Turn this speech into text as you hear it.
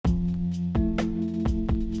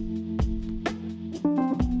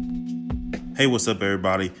Hey, what's up,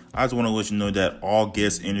 everybody? I just want to let you know that all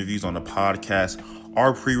guest interviews on the podcast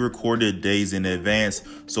are pre-recorded days in advance.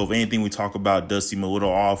 So if anything we talk about does seem a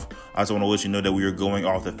little off, I just want to let you know that we are going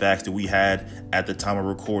off the facts that we had at the time of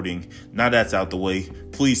recording. Now that's out the way,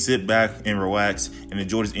 please sit back and relax and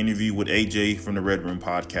enjoy this interview with AJ from the Red Room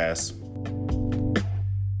Podcast.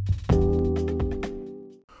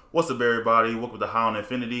 What's up, everybody? Welcome to High on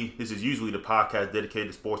Infinity. This is usually the podcast dedicated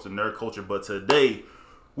to sports and nerd culture, but today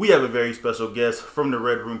we have a very special guest from the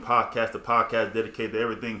Red Room Podcast, the podcast dedicated to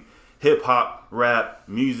everything hip-hop, rap,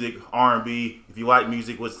 music, R&B. If you like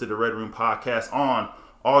music, listen to the Red Room Podcast on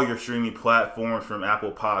all your streaming platforms from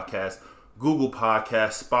Apple Podcasts, Google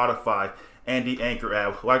Podcasts, Spotify, and the Anchor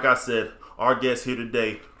app. Like I said, our guest here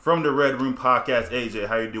today from the Red Room Podcast, AJ.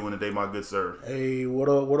 How you doing today, my good sir? Hey, what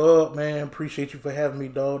up, man? Appreciate you for having me,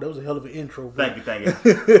 dog. That was a hell of an intro, bro. Thank you.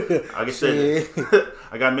 Like I said,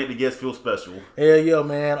 I got to make the guests feel special. Hell yeah,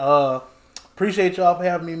 man. Appreciate y'all for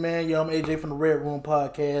having me, man. Yo, I'm AJ from the Red Room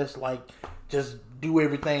Podcast. Like, just do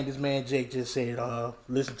everything this man Jake just said.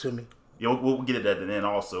 Listen to me. Yo, we'll get at that then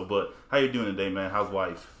also. But how you doing today, man? How's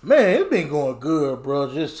life? Man, it's been going good,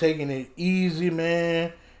 bro. Just taking it easy,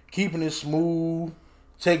 man. Keeping it smooth.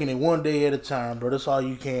 Taking it one day at a time, bro. That's all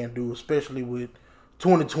you can do, especially with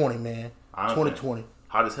 2020, man. 2020.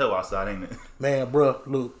 Hot as hell outside, ain't it? Man, bro,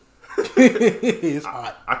 look. It's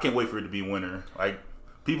hot. I can't wait for it to be winter. Like,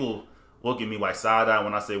 people look at me like side-eye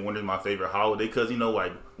when I say winter's my favorite holiday. Because, you know,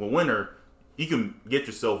 like, with winter, you can get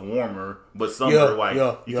yourself warmer. But summer,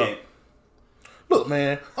 you can't. Look,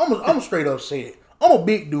 man, I'm straight up saying, I'm a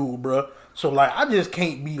big dude, bro. So, like, I just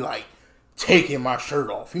can't be, like, taking my shirt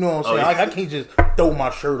off. You know what I'm saying? Yeah. Like, I can't just throw my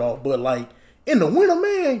shirt off. But, like, in the winter,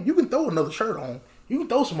 man, you can throw another shirt on. You can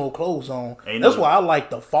throw some more clothes on. That's why I like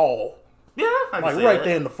the fall. Yeah, I can say right that.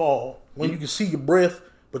 there in the fall. When you can see your breath,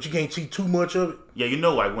 but you can't see too much of it. Yeah, you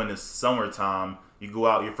know, like, when it's summertime, you go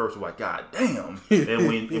out, your first like, God damn. And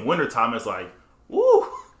when in wintertime, it's like, woo.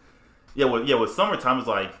 Yeah, with summertime, it's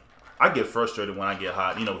like, I get frustrated when I get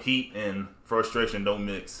hot. You know, heat and frustration don't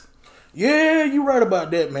mix. Yeah, you right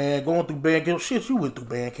about that, man. Going through band camp. Shit, you went through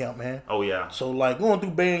band camp, man. Oh, yeah. So, like, going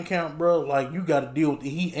through band camp, bro, like, you got to deal with the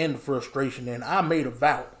heat and the frustration. And I made a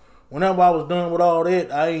vow. Whenever I was done with all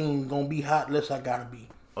that, I ain't going to be hot unless I got to be.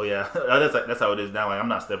 Oh, yeah. That's how it is now. Like, I'm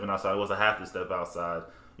not stepping outside. I have to step outside.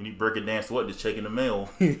 You need break it down sweat, just checking the mail.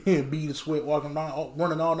 Be the sweat, running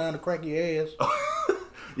all down the crack of your ass.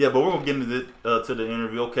 Yeah, but we're going to get into to the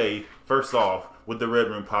interview. Okay, first off, with the Red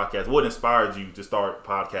Room Podcast, what inspired you to start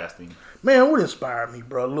podcasting? Man, what inspired me,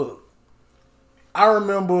 bro? Look, I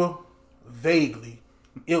remember vaguely,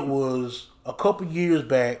 it was a couple years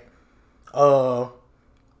back, my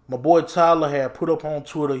boy Tyler had put up on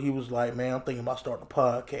Twitter, he was like, man, I'm thinking about starting a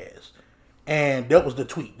podcast. And that was the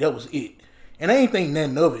tweet. That was it. And I ain't think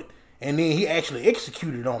nothing of it. And then he actually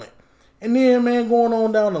executed on it. And then, man, going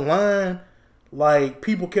on down the line, like,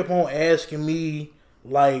 people kept on asking me,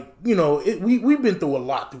 like, you know, we've been through a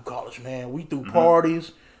lot through college, man. We through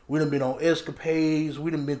parties. We done been on escapades. We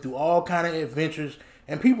done been through all kind of adventures.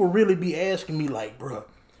 And people really be asking me, like, bro,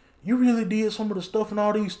 you really did some of the stuff in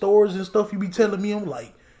all these stories and stuff you be telling me? I'm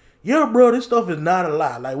like, yeah, bro, this stuff is not a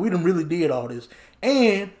lie. Like, we done really did all this.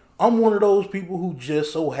 And I'm one of those people who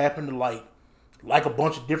just so happen to like a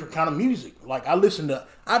bunch of different kind of music. Like,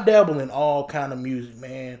 I dabble in all kind of music,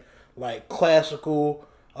 man. Like classical.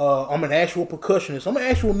 I'm an actual percussionist. I'm an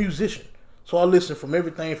actual musician. So I listen from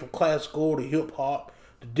everything from classical to hip hop,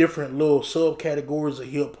 the different little subcategories of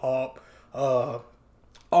hip hop,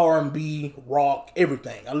 R&B, rock,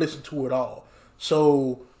 everything. I listen to it all.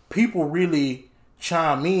 So people really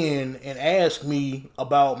chime in and ask me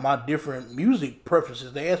about my different music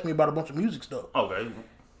preferences. They ask me about a bunch of music stuff. Okay.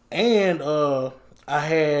 And I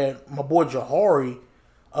had my boy Jahari.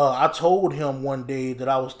 I told him one day that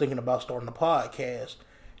I was thinking about starting a podcast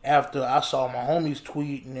after I saw my homies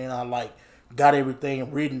tweet, and then I got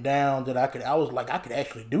everything written down that I could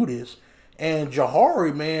actually do this. And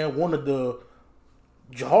Jahari, man,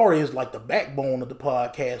 Jahari is like the backbone of the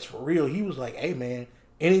podcast for real. He was like, hey man,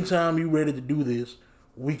 anytime you ready to do this,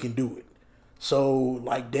 we can do it. So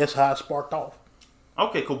like that's how it sparked off.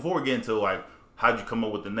 Okay, cool. Before we get into like how'd you come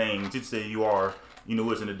up with the name, just say you are, you know,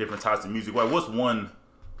 listening to different types of music. Like what's one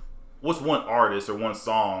artist or one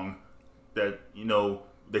song that, you know,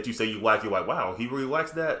 that you say you like, you're like, wow, he really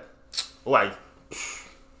likes that? Like,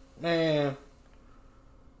 man,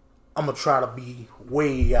 I'm going to try to be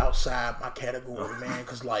way outside my category, man,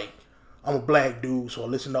 because, like, I'm a black dude, so I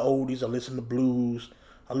listen to oldies, I listen to blues,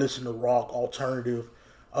 I listen to rock, alternative.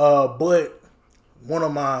 But one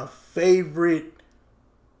of my favorite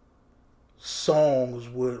songs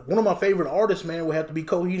would, one of my favorite artists, man, would have to be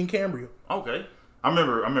Coheed and Cambria. Okay. I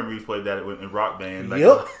remember you played that in Rock Band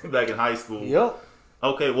back, back in high school. Yep.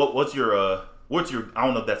 Okay, what's your I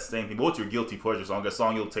don't know if that's the same thing, but what's your guilty pleasure song? A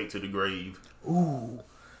song you'll take to the grave? Ooh,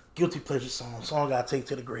 guilty pleasure song I take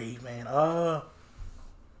to the grave, man. I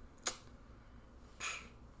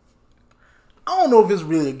don't know if it's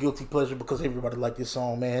really a guilty pleasure because everybody like this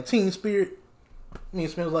song, man. Teen Spirit. It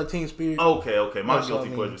smells like Teen Spirit. Okay. My guilty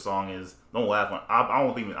pleasure song is, don't laugh. I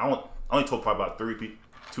only told probably about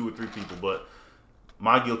 2 or 3 people, but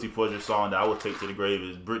my guilty pleasure song that I would take to the grave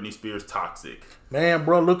is Britney Spears' "Toxic." Man,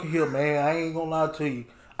 bro, look at here, man. I ain't gonna lie to you.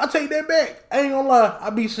 I take that back. I ain't gonna lie. I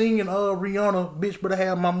be singing Rihanna, "Bitch Better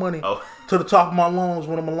Have My Money" to the top of my lungs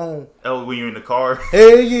when I'm alone. Oh, when you're in the car?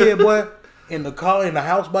 Hell yeah, boy. In the car, in the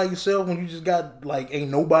house by yourself, when you just got, like,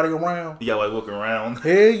 ain't nobody around. You got, like, looking around.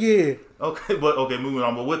 Hell yeah. Okay, moving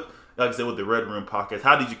on. But like I said, with the Red Room podcast,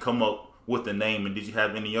 how did you come up with the name? And did you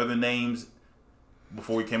have any other names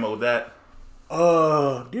before we came up with that?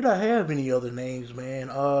 Did I have any other names, man?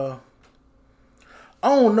 I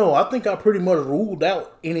don't know. I think I pretty much ruled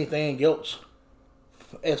out anything else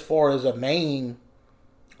as far as a name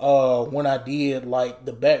when I did, like,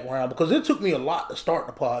 the background. Because it took me a lot to start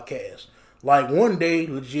the podcast. Like, one day,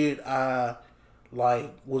 legit, I,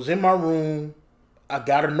 like, was in my room. I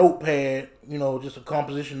got a notepad, just a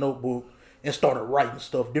composition notebook, and started writing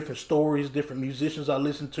stuff, different stories, different musicians I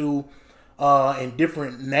listened to, and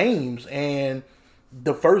different names. And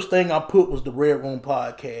the first thing I put was the Red Room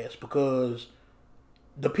podcast, because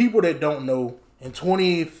the people that don't know, in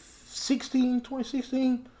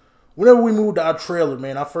 2016, whenever we moved to our trailer,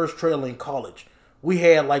 man, our first trailer in college, we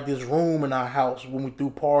had like this room in our house when we threw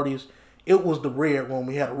parties. It was the Red Room.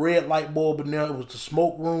 We had a red light bulb in there. It was the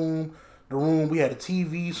smoke room. The room, we had a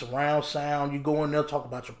TV, surround sound. You go in there, talk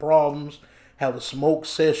about your problems, have a smoke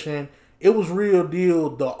session. It was real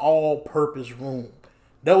deal, the all-purpose room.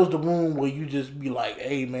 That was the room where you just be like,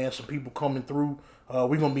 hey, man, some people coming through.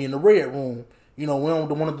 We're going to be in the Red Room. We don't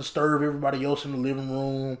want to disturb everybody else in the living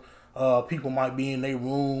room. People might be in their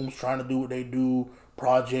rooms trying to do what they do,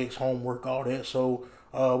 projects, homework, all that. So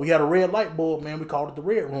we had a red light bulb, man. We called it the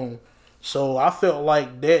Red Room. So I felt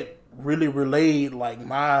like that really relayed, like,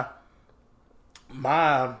 my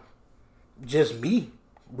just me,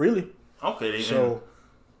 really. Okay. So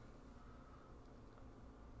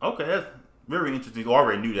okay, that's very interesting. I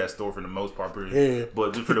already knew that story for the most part, yeah.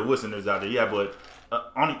 But just for the listeners out there, yeah. But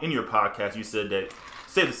in your podcast, you said that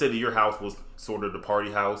your house was sort of the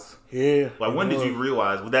party house. Yeah. Like, when did you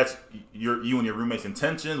realize? Was that you and your roommates'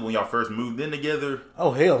 intentions when y'all first moved in together?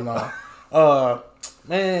 Oh, hell no.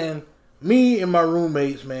 Man, me and my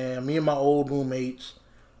roommates, man, me and my old roommates,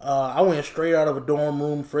 I went straight out of a dorm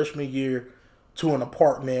room freshman year to an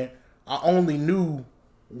apartment. I only knew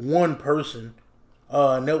one person,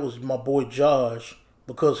 and that was my boy Josh,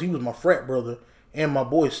 because he was my frat brother. And my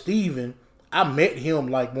boy Steven, I met him,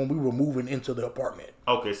 like, when we were moving into the apartment.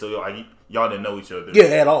 Okay, so y'all didn't know each other. Yeah,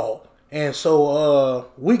 at all. And so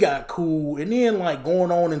we got cool. And then, like,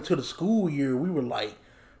 going on into the school year, we were like,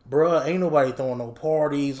 bruh, ain't nobody throwing no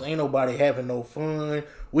parties. Ain't nobody having no fun.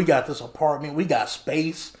 We got this apartment. We got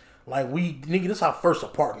space. Like, nigga, this is our first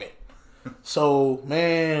apartment. So,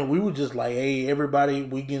 man, we were just like, hey, everybody,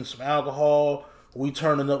 we getting some alcohol. We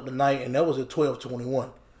turning up the night. And that was at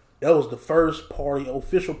 1221. That was the first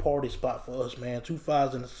official party spot for us, man. 2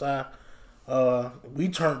 5s in the side. We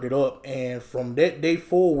turned it up. And from that day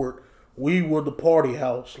forward, we were the party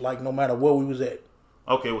house, like, no matter where we was at.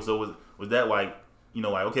 Okay, well, so was that like,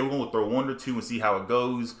 like, okay, we're going to throw 1 or 2 and see how it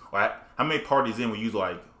goes? Or how many parties in were you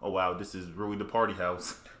like, oh, wow, this is really the party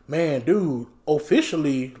house? Man, dude,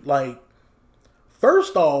 officially, like,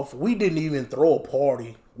 first off, we didn't even throw a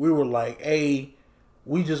party. We were like, hey,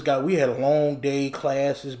 we had a long day,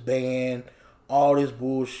 classes, band, all this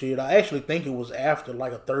bullshit. I actually think it was after,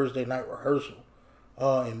 like, a Thursday night rehearsal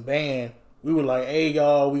in band. We were like, hey,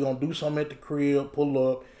 y'all, we going to do something at the crib,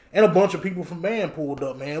 pull up. And a bunch of people from band pulled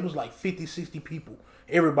up, man. It was like 50, 60 people.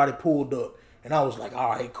 Everybody pulled up. And I was like, all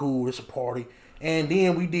right, cool, it's a party. And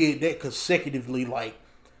then we did that consecutively, like,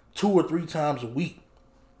 2 or 3 times a week.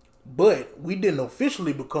 But we didn't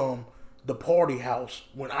officially become the party house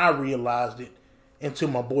when I realized it until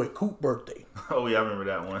my boy Coop's birthday. Oh, yeah, I remember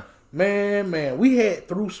that one. Man, we had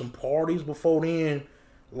threw some parties before then,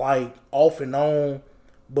 like, off and on.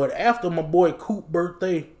 But after my boy Coop's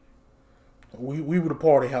birthday, we were the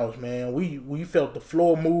party house, man. We felt the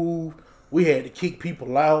floor move. We had to kick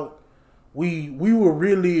people out. We were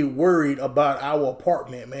really worried about our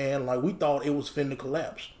apartment, man. Like, we thought it was finna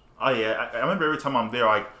collapse. Oh, yeah. I remember every time I'm there,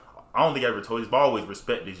 like, I don't think I ever told you this, but I always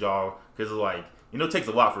respect these y'all. Because, like, it takes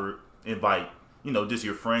a lot for invite, just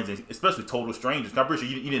your friends, and especially total strangers. I'm pretty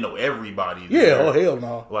sure you didn't know everybody. Yeah, oh hell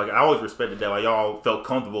no. Like, I always respected that. Like, y'all felt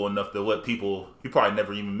comfortable enough to let people you probably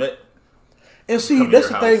never even met. And see, that's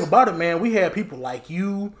the thing about it, man. We had people like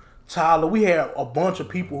you, Tyler. We had a bunch of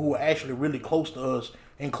people who were actually really close to us,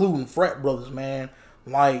 including frat brothers, man.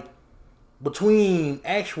 Like, between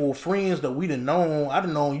actual friends that we done known, I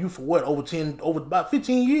done known you for what, over about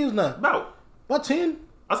 15 years now? About 10?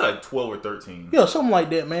 I was like 12 or 13. Yeah, something like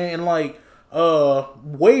that, man. And like,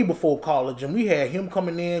 way before college, and we had him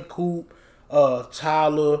coming in, Coop,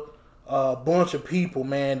 Tyler, a bunch of people,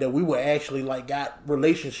 man, that we were actually like got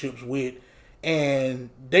relationships with, and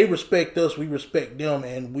they respect us, we respect them,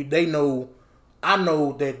 and I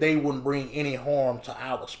know that they wouldn't bring any harm to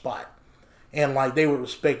our spot, and like they would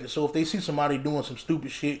respect it. So if they see somebody doing some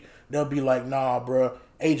stupid shit, they'll be like, nah, bruh,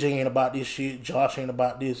 AJ ain't about this shit, Josh ain't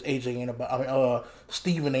about this, AJ ain't about,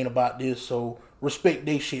 Steven ain't about this, so respect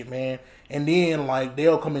they shit, man. And then like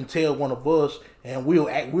they'll come and tell one of us, and we'll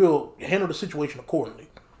handle the situation accordingly.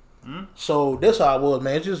 So that's how it was,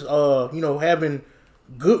 man. It's just having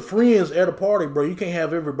good friends at a party, bro. You can't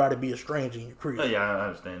have everybody be a stranger in your crib. Oh, yeah, I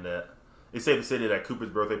understand that. It's safe to say that Cooper's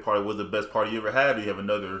birthday party was the best party you ever had, or you have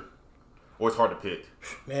another, or it's hard to pick?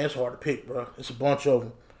 Man, it's hard to pick, bro. It's a bunch of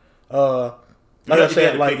them. Like I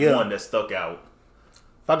said, like one that stuck out.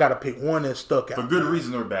 If I gotta pick one that stuck out, for good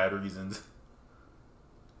reasons or bad reasons,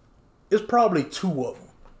 it's probably two of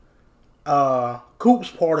them. Coop's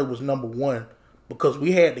party was number one because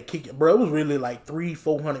we had to kick it, bro. It was really like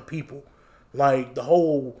 300-400 people. Like the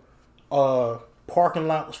whole parking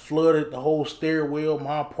lot was flooded. The whole stairwell,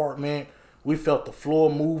 my apartment. We felt the floor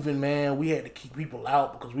moving, man. We had to keep people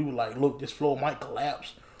out because we were like, look, this floor might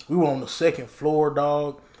collapse. We were on the second floor,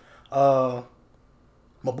 dog.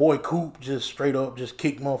 My boy Coop just straight up just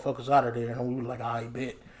kicked motherfuckers out of there, and we were like, I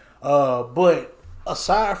bet. But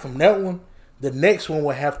aside from that one, the next one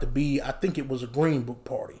would have to be, I think it was a Green Book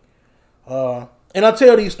party. And I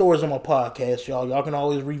tell these stories on my podcast, y'all. Y'all can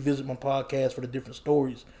always revisit my podcast for the different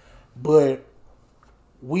stories. But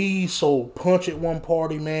we sold punch at one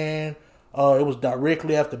party, man. It was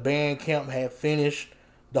directly after band camp had finished.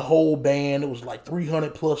 The whole band, it was like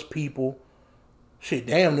 300 plus people. Shit,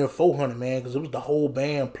 damn near 400, man, because it was the whole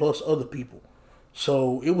band plus other people.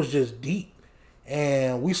 So it was just deep.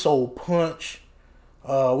 And we sold punch.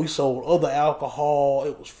 We sold other alcohol.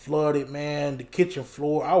 It was flooded, man. The kitchen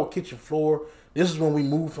floor, our kitchen floor. This is when we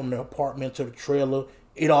moved from the apartment to the trailer.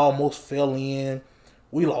 It almost fell in.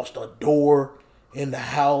 We lost a door in the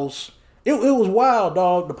house. It was wild,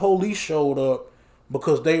 dog. The police showed up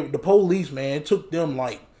because the police, man, it took them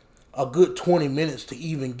like a good 20 minutes to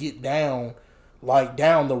even get down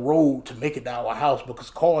the road to make it to our house because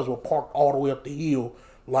cars were parked all the way up the hill,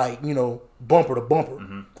 like, bumper to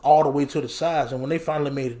bumper, all the way to the sides. And when they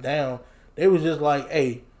finally made it down, they was just like,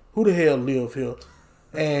 hey, who the hell live here?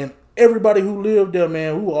 And everybody who lived there,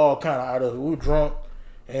 man, we were all kind of out of it. We were drunk,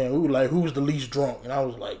 and we were like, who's the least drunk? And I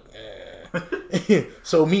was like,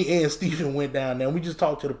 So me and Steven went down there, and we just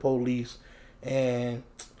talked to the police, and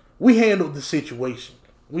we handled the situation.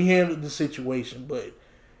 But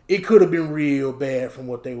it could have been real bad from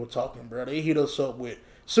what they were talking, bro. They hit us up with,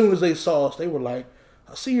 as soon as they saw us, they were like,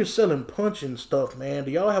 I see you're selling punch and stuff, man.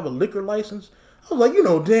 Do y'all have a liquor license? I was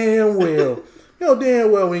like, damn well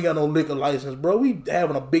we ain't got no liquor license, bro. We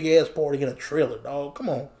having a big ass party in a trailer, dog. Come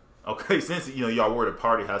on. Okay, since y'all were at a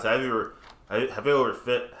party house, have y'all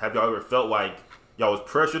ever felt like y'all was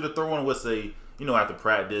pressured to throw in? Let's say, after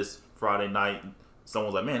practice Friday night,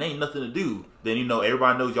 someone's like, man, ain't nothing to do. Then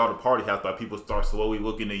everybody knows y'all the party house, but people start slowly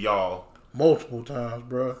looking at y'all. Multiple times,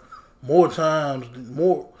 bro.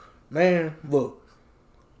 More. Man, look.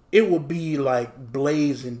 It would be like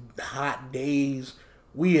blazing hot days.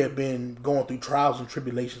 We have been going through trials and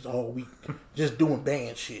tribulations all week. Just doing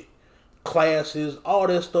band shit. Classes, all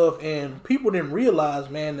that stuff. And people didn't realize,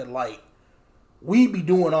 man, that like, we be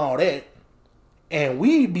doing all that. And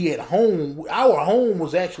we be at home. Our home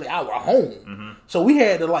was actually our home. Mm-hmm. So we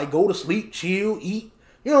had to like go to sleep, chill, eat.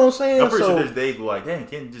 You know what I'm saying? I'm pretty sure there's days like, dang,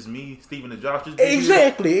 can't just me, Steven, and Josh just be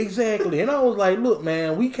Exactly. And I was like, look,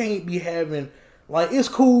 man, we can't be having, like, it's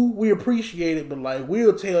cool, we appreciate it, but like,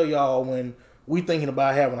 we'll tell y'all when we thinking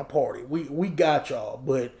about having a party. We got y'all,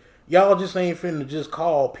 but y'all just ain't finna just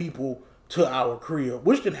call people to our crib,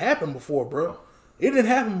 which didn't happen before, bro. It didn't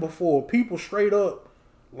happen before. People straight up,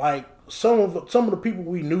 like, some of the people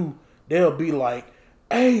we knew, they'll be like,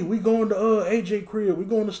 hey, we going to AJ crib, we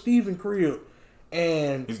going to Steven crib.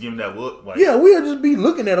 And he's giving that look. Like, yeah, we'll just be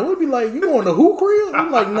looking at him. We'll be like, you going to who crib?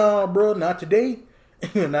 I'm like, nah, bro, not today.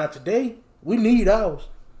 Not today. We need ours.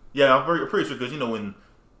 Yeah, I'm pretty sure because,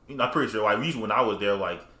 I'm pretty sure, like, usually when I was there,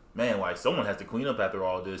 like, man, like someone has to clean up after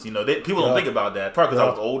all this. People don't think about that. Probably because I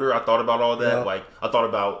was older, I thought about all that. Like I thought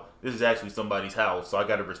about this is actually somebody's house, so I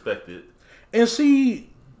got to respect it. And see,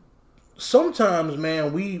 sometimes,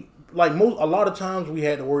 man, a lot of times we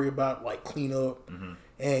had to worry about like cleanup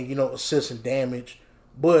and assessing damage.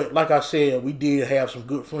 But like I said, we did have some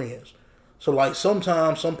good friends. So like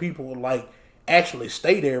sometimes some people would like actually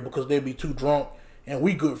stay there because they'd be too drunk, and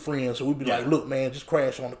we good friends. So we'd be like, look, man, just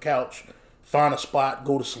crash on the couch, find a spot,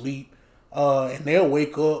 go to sleep, and they'll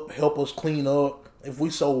wake up, help us clean up. If we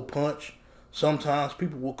sold punch, sometimes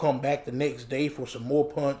people will come back the next day for some more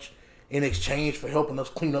punch in exchange for helping us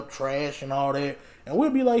clean up trash and all that. And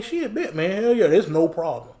we'll be like, shit, bet, man, hell yeah, there's no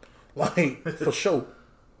problem. Like, for sure.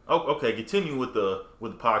 Okay, continue with the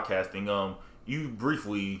podcasting. You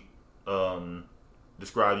briefly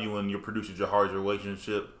describe you and your producer Jahari's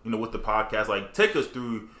relationship, with the podcast. Like, take us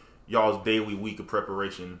through y'all's daily week of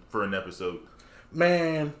preparation for an episode.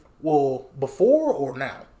 Man, well, before or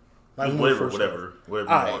now? Like whatever. All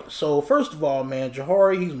right, so first of all, man,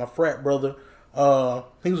 Jahari, he's my frat brother.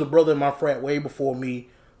 He was a brother in my frat way before me,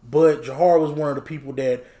 but Jahari was one of the people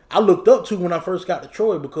that I looked up to when I first got to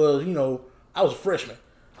Troy because, I was a freshman.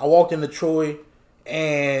 I walked into Troy,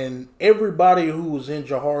 and everybody who was in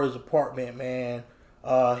Jahari's apartment, man,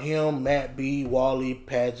 him, Matt B, Wally,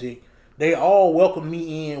 Padgett, they all welcomed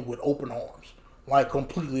me in with open arms. Like,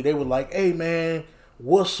 completely. They were like, hey, man,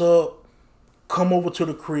 what's up? Come over to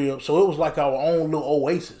the crib. So it was like our own little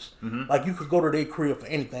oasis. Like, you could go to their crib for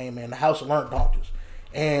anything, man. The house of learned doctors.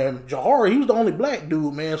 And Jahari, he was the only black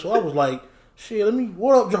dude, man. So I was like, shit,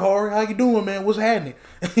 what up, Jahari? How you doing, man? What's happening?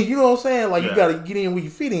 You know what I'm saying? Like, you got to get in where you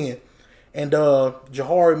fit in. And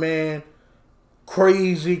Jahari, man,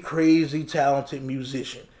 crazy, crazy talented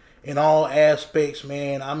musician in all aspects,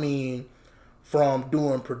 man. I mean, from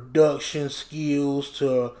doing production skills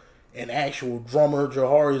to an actual drummer.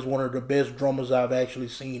 Jahari is one of the best drummers I've actually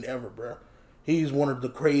seen ever, bro. He's one of the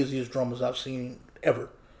craziest drummers I've seen ever.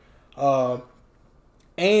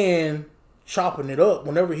 And chopping it up,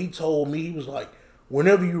 whenever he told me, he was like,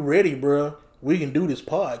 whenever you ready, bro, we can do this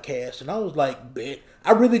podcast. And I was like, bet.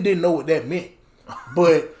 I really didn't know what that meant.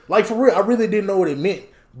 But, like, for real, I really didn't know what it meant.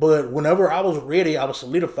 But whenever I was ready, I was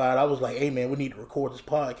solidified. I was like, hey, man, we need to record this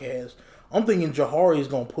podcast. I'm thinking Jahari is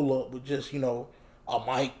going to pull up with just, a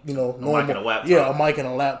mic, normal. A mic and a laptop. Yeah, a mic and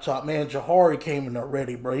a laptop. Man, Jahari came in there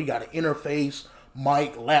ready, bro. He got an interface,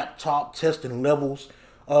 mic, laptop, testing levels.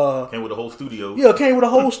 Came with a whole studio. Yeah, came with a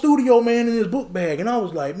whole studio, man, in his book bag. And I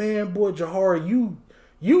was like, man, boy, Jahari, you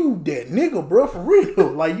that nigga, bro, for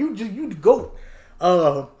real. Like, you the GOAT.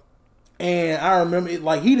 And I remember it,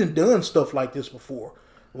 like, he done stuff like this before.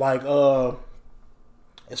 Like,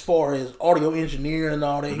 as far as audio engineering and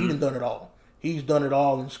all that, he done it all. He's done it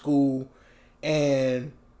all in school.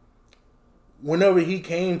 And whenever he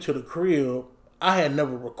came to the crib, I had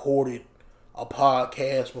never recorded a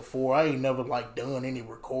podcast before. I ain't never, like, done any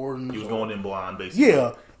recordings. He was going in blind, basically.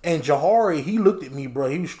 Yeah. And Jahari, he looked at me, bro.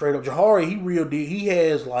 He was straight up. Jahari, he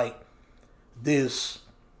has, like, this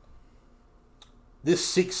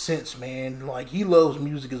sixth sense, man. Like, he loves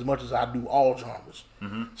music as much as I do all genres.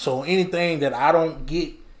 So anything that I don't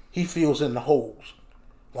get, he fills in the holes.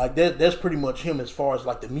 Like, that's pretty much him as far as,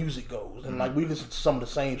 like, the music goes. And, like, we listen to some of the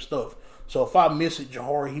same stuff. So if I miss it,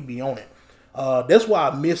 Jahari, he be on it. That's why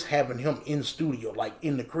I miss having him in studio, like,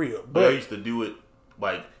 in the crib. But I used to do it,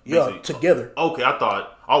 like, together. Okay, I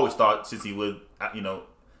always thought since he lived, in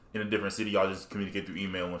a different city, y'all just communicate through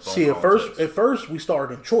email and phone. See, at first we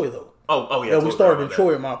started in Troy, though. Oh yeah. Yeah, we started in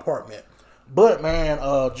Troy in my apartment. But, man,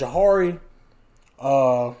 Jahari,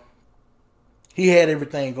 he had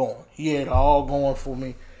everything going. He had it all going for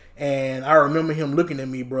me. And I remember him looking at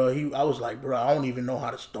me, bro. I was like, bro, I don't even know how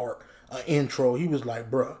to start an intro. He was like,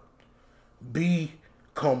 bro, be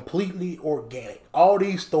completely organic. All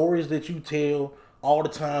these stories that you tell, all the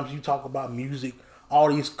times you talk about music, all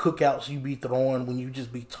these cookouts you be throwing when you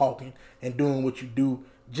just be talking and doing what you do,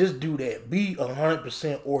 just do that. Be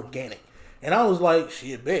 100% organic. And I was like,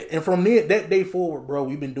 shit, bet. And from that day forward, bro,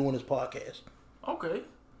 we've been doing this podcast. Okay.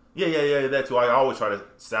 Yeah, that too. I always try to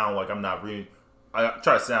sound like I'm not really... I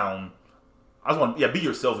try to sound... I just want to... Yeah, be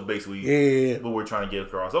yourself is basically what we're trying to get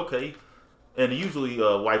across. Okay. And usually,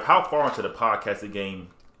 like, how far into the podcasting game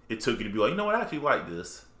it took you to be like, you know what, I actually like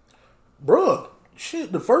this? Bruh,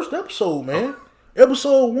 shit, the first episode, man.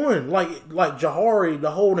 Episode 1. Like Jahari,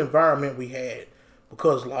 the whole environment we had.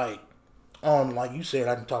 Because, like you said,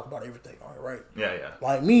 I can talk about everything, all right? Yeah.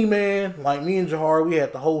 Like me, man, like me and Jahari, we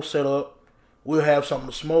had the whole setup. We'll have something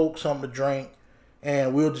to smoke, something to drink,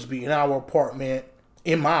 and we'll just be in our apartment,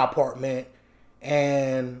 in my apartment,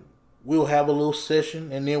 and we'll have a little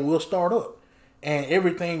session, and then we'll start up. and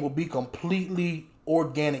everything will be completely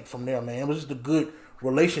organic from there, man. It was just a good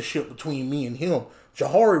relationship between me and him.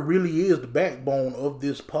 Jahari really is the backbone of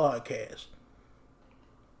this podcast.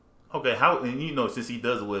 Okay, and since he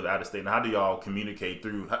does live out of state, now how do y'all communicate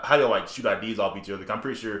through? How do y'all like shoot ideas off each other? 'Cause I'm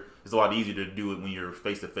pretty sure it's a lot easier to do it when you're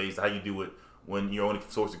face to face. How you do it when your only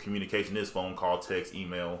source of communication is phone call, text,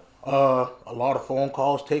 email? A lot of phone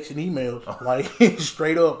calls, texts, and emails. Like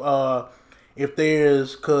straight up.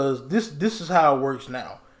 Cause this is how it works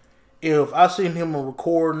now. If I send him a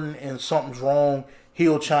recording and something's wrong,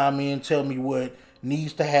 he'll chime in, tell me what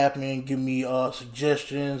needs to happen, give me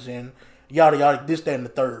suggestions and yada yada, this, that, and the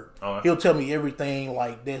third. Right. He'll tell me everything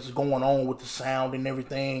like that's going on with the sound and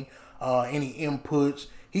everything, any inputs.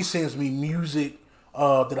 He sends me music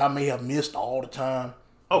that I may have missed all the time.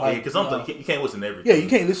 Okay, because sometimes you can't listen to everything. Yeah, you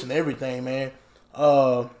can't listen to everything, man.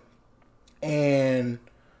 And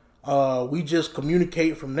we just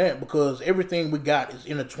communicate from that because everything we got is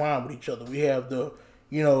intertwined with each other. We have the,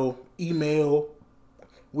 email.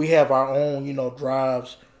 We have our own,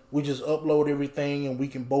 drives. We just upload everything and we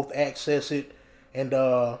can both access it. And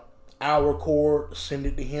I'll record, send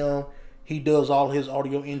it to him. He does all his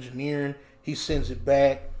audio engineering. He sends it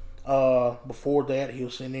back. Before that, he'll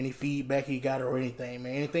send any feedback he got or anything,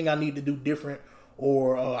 man. Anything I need to do different,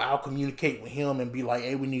 or I'll communicate with him and be like,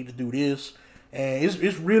 hey, we need to do this. And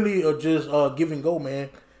it's really just give and go, man.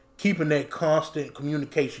 Keeping that constant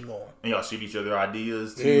communication going. And y'all shoot each other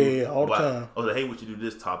ideas too? Yeah, all the time. Oh, like, hey, we should do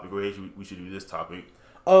this topic, or hey, we should do this topic.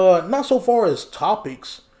 Not so far as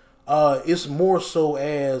topics. It's more so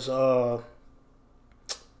as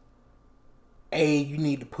hey, you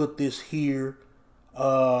need to put this here.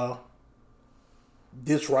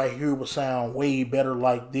 This right here would sound way better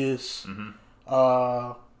like this.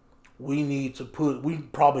 Mm-hmm. We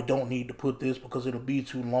probably don't need to put this because it'll be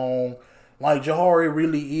too long. Like Jahari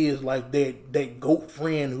really is like that GOAT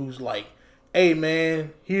friend who's like, hey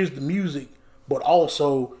man, here's the music, but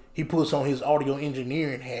also he puts on his audio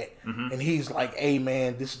engineering hat, mm-hmm. and he's like, hey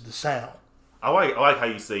man, this is the sound. I like how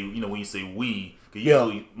you say, when you say we, because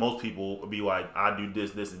usually most people will be like, I do this,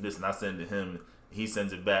 this, and this, and I send it to him. He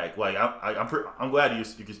sends it back. Like I'm glad you're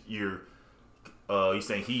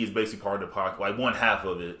saying he is basically part of the podcast, like one half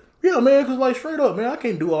of it. Yeah, man, because like straight up, man, I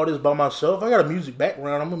can't do all this by myself. I got a music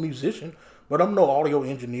background. I'm a musician, but I'm no audio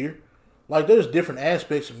engineer. Like there's different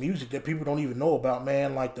aspects of music that people don't even know about,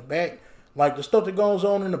 man. Like the stuff that goes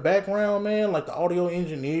on in the background, man. Like the audio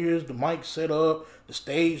engineers, the mic setup, the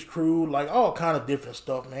stage crew, like all kind of different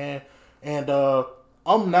stuff, man. And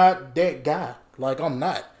I'm not that guy. Like I'm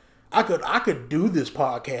not. I could do this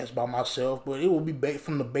podcast by myself, but it will be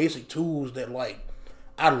from the basic tools that like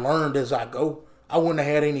I learned as I go. I wouldn't have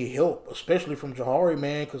had any help, especially from Jahari,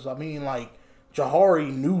 man, because I mean, like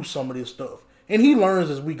Jahari knew some of this stuff, and he learns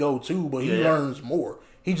as we go too. But he learns more.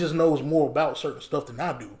 He just knows more about certain stuff than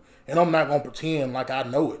I do, and I'm not gonna pretend like I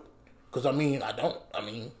know it, because I mean I don't. I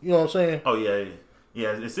mean, you know what I'm saying? Oh yeah.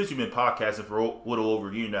 And since you've been podcasting for a little over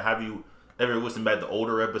a year, have you ever listened back to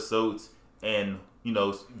older episodes and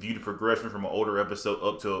view the progression from an older episode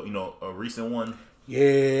up to a recent one?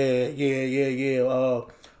 Yeah.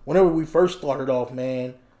 Whenever we first started off,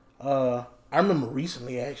 man, I remember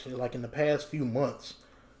recently, actually, like in the past few months,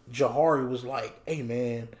 Jahari was like, hey,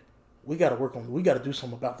 man, we got to do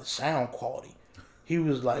something about the sound quality. He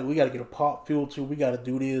was like, we got to get a pop filter. We got to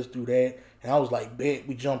do this, do that. And I was like, bet.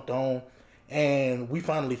 We jumped on. And we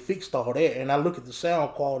finally fixed all that. And I look at the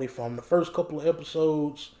sound quality from the first couple of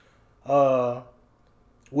episodes,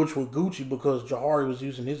 which were Gucci because Jahari was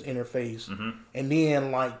using his interface. Mm-hmm. And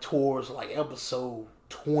then like towards like episode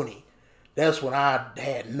 20, that's when I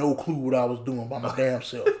had no clue what I was doing by my damn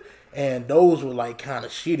self. And those were like kind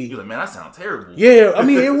of shitty. You're like, man, that sounds terrible. Yeah, I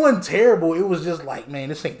mean, it wasn't terrible. It was just like, man,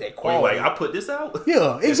 this ain't that quality. Like, I put this out?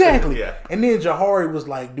 Yeah, exactly. Yeah. And then Jahari was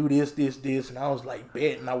like, do this. And I was like,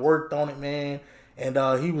 bet. And I worked on it, man. And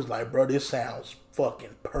he was like, bro, this sounds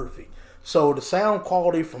fucking perfect. So the sound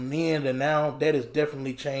quality from then to now, that has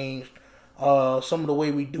definitely changed. Some of the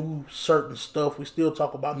way we do certain stuff, we still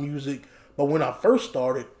talk about music. But when I first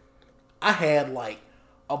started, I had like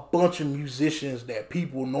a bunch of musicians that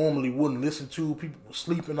people normally wouldn't listen to, people were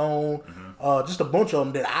sleeping on. Mm-hmm. Just a bunch of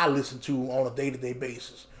them that I listen to on a day-to-day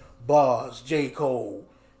basis. Boz, J. Cole,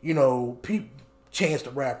 Chance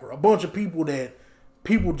the Rapper. A bunch of people that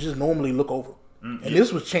people just normally look over. Mm-hmm. And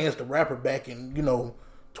this was Chance the Rapper back in,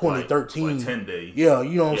 2013. Like 10 days. Yeah,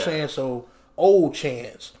 you know what I'm saying? So, old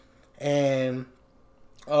Chance. And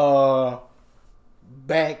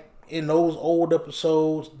back in those old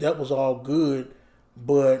episodes, that was all good.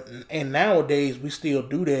 And nowadays, we still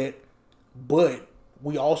do that. But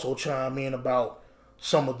we also chime in about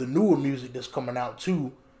some of the newer music that's coming out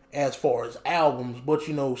too, as far as albums. But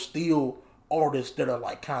still artists that are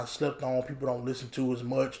like kind of slept on, people don't listen to as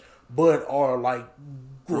much, but are like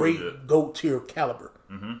great GOAT tier caliber.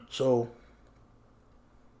 Mm-hmm. So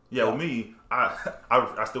with me,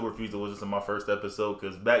 I still refuse to listen to my first episode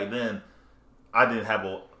because back then I didn't have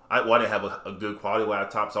a good quality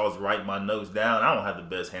laptop, so I was writing my notes down. I don't have the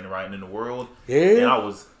best handwriting in the world. Yeah. And I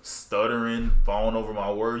was stuttering, falling over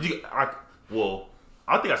my words.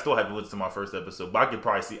 I think I still haven't listened to my first episode, but I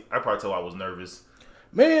probably tell I was nervous.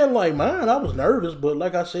 Man, like mine, I was nervous, but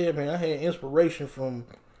like I said, man, I had inspiration from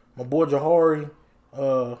my boy Jahari,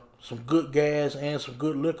 some good gas and some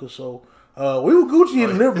good liquor, so we were Gucci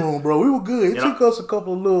in the living room, bro. We were good. It took us a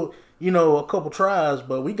couple of a couple tries,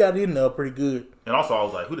 but we got in there pretty good. And also, I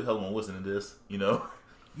was like, who the hell gonna listen to this? Yeah.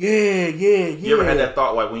 You ever had that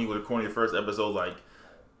thought, like, when you were recording your first episode, like,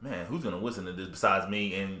 man, who's gonna listen to this besides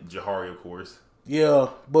me and Jahari, of course? Yeah,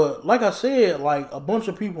 but like I said, like, a bunch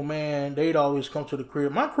of people, man, they'd always come to the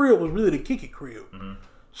crib. My crib was really the kick it crib. Mm-hmm.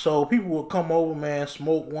 So people would come over, man,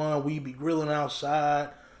 smoke one, we'd be grilling outside,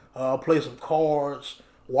 play some cards,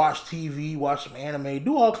 watch TV, watch some anime,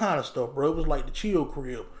 do all kind of stuff, bro. It was like the chill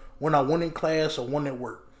crib when I went in class or went at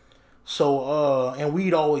work. So, and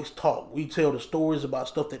we'd always talk. We'd tell the stories about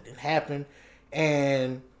stuff that didn't happen.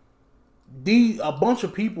 And a bunch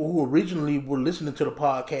of people who originally were listening to the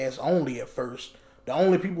podcast only at first, the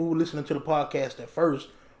only people who were listening to the podcast at first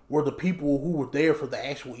were the people who were there for the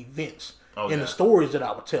actual events and the stories that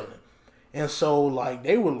I was telling. And so, like,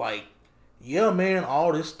 they were like, yeah, man,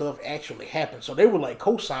 all this stuff actually happened. So they were like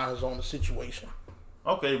co-signers on the situation.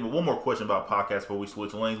 Okay, but one more question about podcasts before we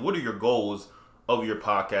switch lanes. What are your goals of your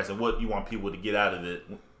podcast and what you want people to get out of it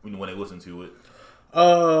when they listen to it?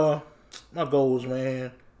 My goals,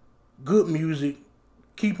 man. Good music.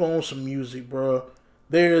 Keep on some music, bro.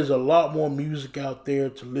 There's a lot more music out there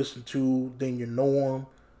to listen to than your norm.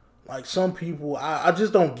 Like, some people, I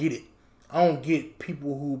just don't get it. I don't get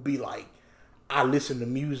people who be like, I listen to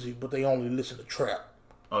music, but they only listen to trap.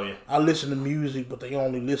 Oh, yeah. I listen to music, but they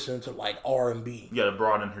only listen to, like, R&B. You gotta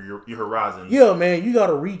broaden your horizons. Yeah, man, you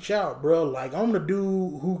gotta reach out, bro. Like, I'm the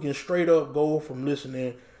dude who can straight up go from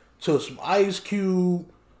listening to some Ice Cube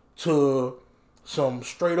to some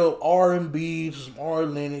straight up R&B, to some R.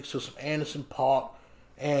 Lennox, to some Anderson .Paak,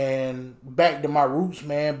 and back to my roots,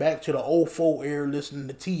 man, back to the 04 era, listening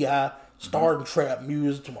to T.I., starting trap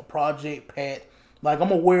music, to my Project Pat. Like,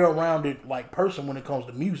 I'm a well-rounded, like, person when it comes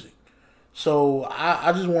to music. So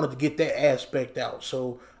I just wanted to get that aspect out.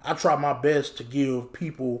 So I try my best to give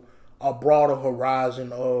people a broader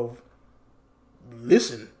horizon of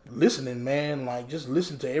listening, man. Like, just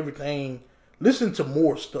listen to everything. Listen to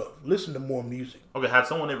more stuff. Listen to more music. Okay, had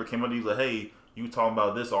someone ever came up to you like, hey, you talking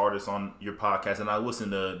about this artist on your podcast, and I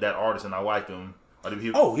listened to that artist and I like them?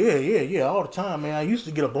 Oh, yeah, all the time, man. I used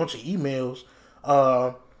to get a bunch of emails,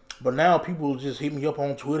 but now people just hit me up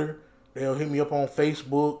on Twitter. They'll hit me up on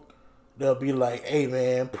Facebook. They'll be like, hey,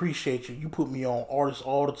 man, appreciate you. You put me on artists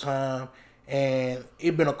all the time. And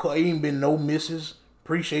it ain't been no misses.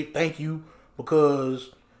 Thank you.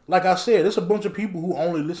 Because, like I said, there's a bunch of people who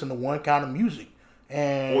only listen to one kind of music.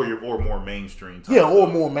 And or more mainstream type stuff. Or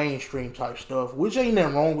more mainstream type stuff. Which ain't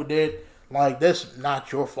nothing wrong with that. Like, that's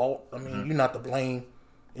not your fault. I mean, you're not to blame.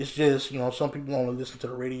 It's just, some people only listen to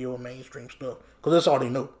the radio and mainstream stuff. Because that's all they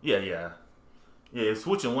know. Yeah. Yeah,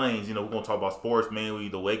 switching lanes, we're going to talk about sports, mainly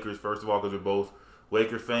the Lakers, first of all, because we're both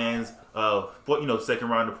Laker fans. Second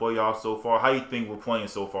round of playoffs so far. How you think we're playing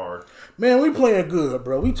so far? Man, we playing good,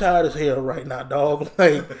 bro. We tired as hell right now, dog.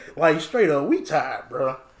 Like straight up, we tired,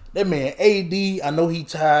 bro. That man, AD, I know he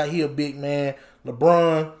tired. He a big man.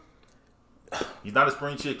 LeBron. He's not a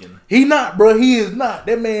spring chicken. He not, bro. He is not.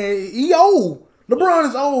 That man, he old. LeBron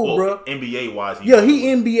is old, bro. NBA-wise, he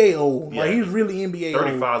NBA old. Yeah. Like, he's really NBA 35 old.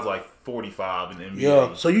 35 is like 45 in the NBA.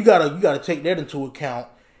 Yeah, so you gotta take that into account.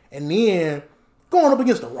 And then going up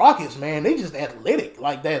against the Rockets, man, they just athletic.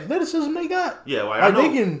 Like, the athleticism they got. Yeah, like I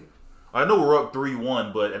know we're up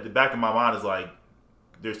 3-1, but at the back of my mind is like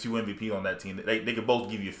there's 2 MVP on that team. They could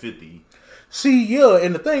both give you 50. See, yeah,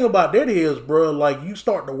 and the thing about that is, bro, like, you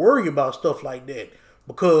start to worry about stuff like that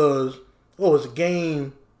because it's a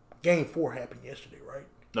game 4 happened yesterday, right?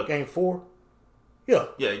 No. Game 4? Yeah.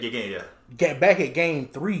 Yeah. Get back at game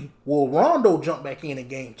 3. Well, Rondo jumped back in at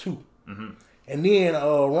game 2. Mm-hmm. And then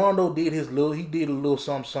Rondo did a little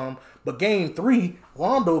something. But game 3,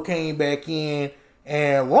 Rondo came back in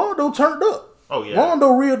and Rondo turned up. Oh, yeah.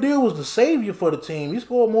 Rondo, real deal, was the savior for the team. He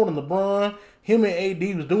scored more than LeBron. Him and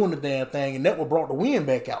AD was doing the damn thing, and that what brought the win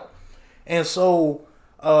back out. And so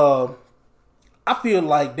I feel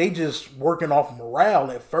like they just working off morale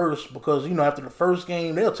at first because, after the first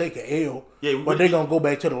game, they'll take an L. Yeah, but they're going to go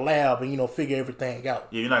back to the lab and, figure everything out.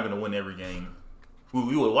 Yeah, you're not going to win every game.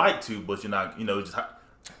 We would like to, but you're not,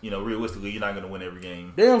 realistically, you're not going to win every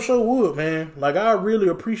game. Damn sure would, man. Like, I really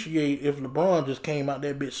appreciate if LeBron just came out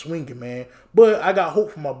that bitch swinging, man. But I got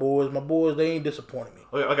hope for my boys. My boys, they ain't disappointing me.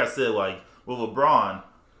 Like I said, with LeBron,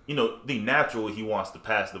 the natural, he wants to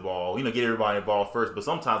pass the ball, get everybody involved first. But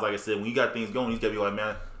sometimes, like I said, when you got things going, he's got to be like,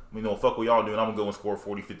 man, fuck what y'all doing. I'm going to go and score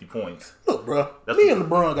 40, 50 points. Look, bro, me and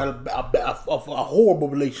LeBron got a horrible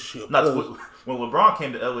relationship. When LeBron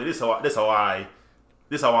came to LA, this how I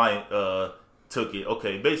took it.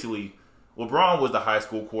 Okay, basically, LeBron was the high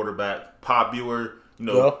school quarterback, popular,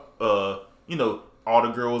 all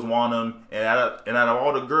the girls want him, and out of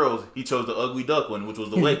all the girls, he chose the ugly duckling, which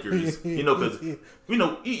was the Lakers. Because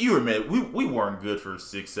you remember we weren't good for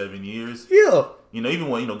 6-7 years. Yeah. Even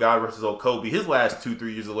when God rest his old Kobe, his last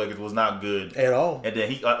 2-3 years of the Lakers was not good at all. And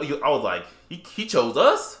then I was like, he chose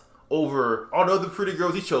us over all the other pretty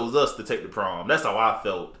girls. He chose us to take the prom. That's how I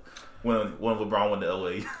felt when LeBron went to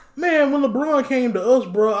LA. Man, when LeBron came to us,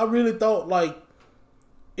 bro, I really thought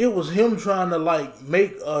it was him trying to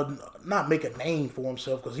not make a name for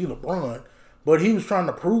himself because he's LeBron, but he was trying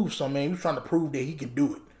to prove something. He was trying to prove that he can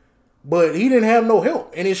do it. But he didn't have no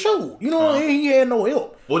help, and it showed. He had no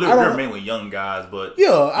help. Well, they're mainly young guys, but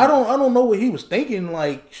yeah, I don't know what he was thinking.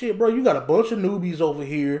 Like, shit, bro, you got a bunch of newbies over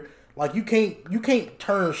here. Like, you can't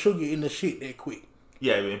turn sugar into shit that quick.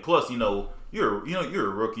 Yeah, and plus, you're a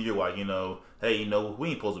rookie. You're like, hey, we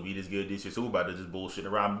ain't supposed to be this good this year, so we're about to just bullshit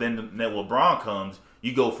around. Then LeBron comes,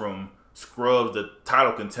 you go from scrubs to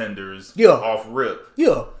title contenders off rip.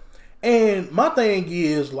 Yeah. And my thing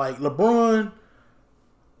is, LeBron,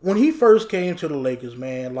 when he first came to the Lakers,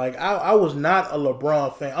 man, I was not a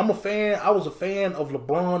LeBron fan. I was a fan of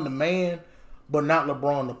LeBron the man, but not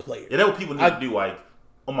LeBron the player. Yeah, that's what people need to do,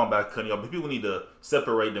 oh my bad, cutting y'all, but people need to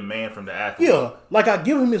separate the man from the athlete. Yeah, I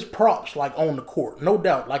give him his props, on the court, no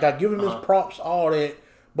doubt. I give him his props, all that,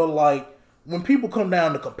 but when people come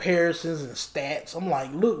down to comparisons and stats, I'm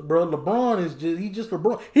like, look, bro, LeBron is just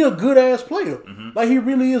LeBron. He a good ass player. Mm-hmm. He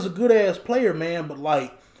really is a good ass player, man.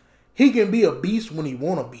 But he can be a beast when he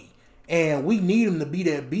wanna be, and we need him to be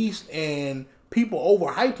that beast. And people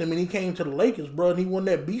overhyped him, and he came to the Lakers, bro, and he wasn't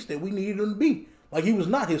that beast that we needed him to be. He was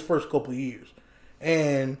not his first couple of years,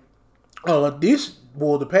 and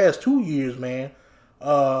the past 2 years, man,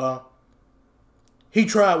 he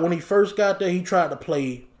tried when he first got there. He tried to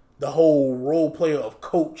play the whole role player of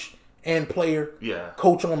coach and player. Yeah.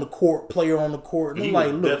 Coach on the court, player on the court. And he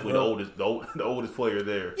was definitely the oldest player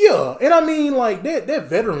there. Yeah. And I mean, that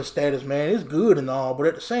veteran status, man, is good and all, but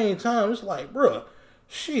at the same time, it's bro,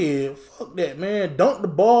 shit, fuck that, man. Dunk the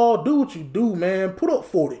ball, do what you do, man. Put up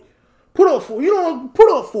 40. Put up 40,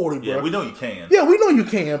 bro. Yeah, we know you can. Yeah, we know you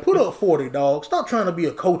can. Put up 40, dog. Stop trying to be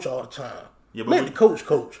a coach all the time. Yeah, but let the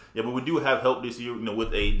coach. Yeah, but we do have help this year,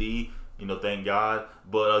 with AD. Thank God.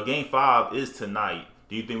 But Game 5 is tonight.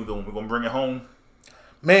 Do you think we're gonna bring it home?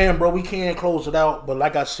 Man, bro, we can close it out. But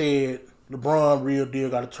like I said, LeBron real deal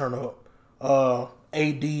got to turn up.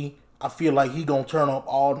 AD, I feel like he gonna turn up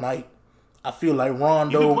all night. I feel like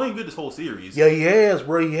Rondo. He's been playing good this whole series. Yeah, he has,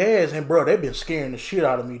 bro. He has. And, bro, they've been scaring the shit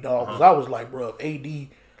out of me, dog. Because I was like, bro, if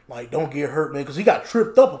AD, don't get hurt, man. Because he got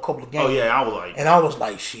tripped up a couple of games. Oh, yeah, I was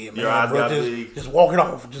like, shit, man. Your eyes bro, got big. Just walk it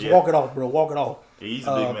off. Walk it off, bro. Walk it off. Yeah, he's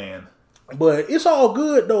a big man. But it's all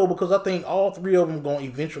good, though, because I think all three of them going to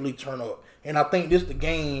eventually turn up. And I think this is the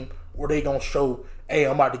game where they going to show, hey,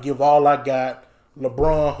 I'm about to give all I got.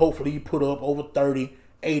 LeBron, hopefully, he put up over 30.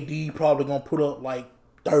 AD probably going to put up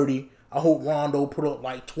 30. I hope Rondo put up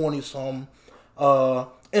 20-something.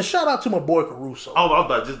 And shout out to my boy Caruso. Oh, I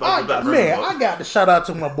was about to bring him up. I got to shout out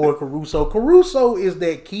to my boy Caruso. Caruso is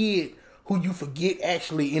that kid who you forget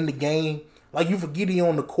actually in the game. You forget he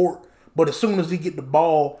on the court. But as soon as he get the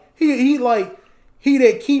ball, he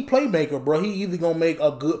that key playmaker, bro. He either gonna make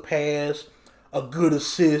a good pass, a good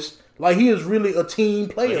assist. He is really a team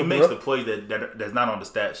player. He makes the plays that's not on the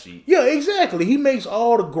stat sheet. Yeah, exactly. He makes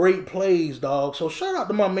all the great plays, dog. So shout out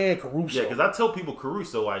to my man Caruso. Yeah, because I tell people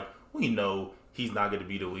Caruso, we know he's not going to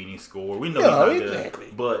be the leading scorer. We know he's not exactly.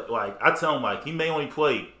 Good. But I tell him he may only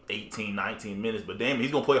play 18, 19 minutes, but damn,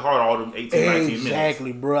 he's gonna play hard all them 18, 19 minutes.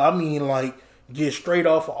 Exactly, bro. I mean, get straight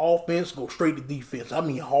off of offense, go straight to defense. I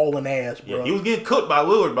mean, hauling ass, bro. Yeah, he was getting cooked by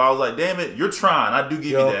Lillard, but I was like, damn it, you're trying. I do give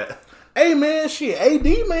you that. Hey, man, shit.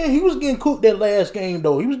 AD, man, he was getting cooked that last game,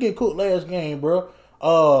 though. He was getting cooked last game, bro.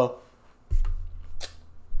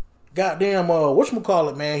 Goddamn,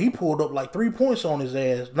 whatchamacallit, man, he pulled up 3 points on his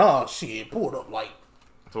ass. Nah, shit, pulled up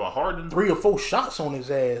So Harden? 3 or 4 shots on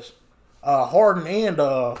his ass. Harden and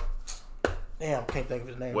damn, I can't think of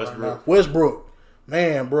his name Westbrook. right now. Westbrook.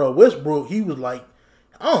 Man, bro, Westbrook, he was like,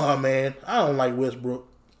 man, I don't like Westbrook.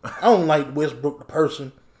 I don't like Westbrook the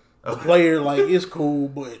person. The player, like, it's cool,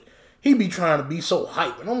 but he be trying to be so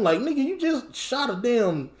hype. And I'm like, nigga, you just shot a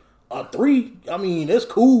damn 3. I mean, that's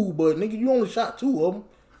cool, but nigga, you only shot 2 of them.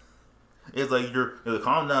 It's like you're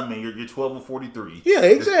calm down, man. You're 12 of 43. Yeah,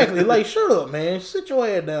 exactly. Like, shut up, man. Sit your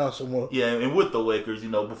ass down somewhere. Yeah, and with the Lakers,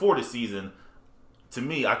 before the season, to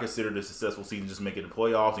me, I consider the successful season just making the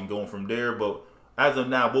playoffs and going from there. But as of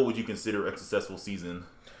now, what would you consider a successful season?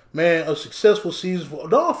 Man, a successful season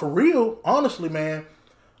for real. Honestly, man,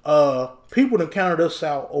 people that counted us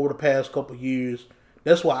out over the past couple of years.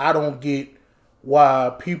 That's why I don't get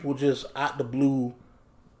why people just out the blue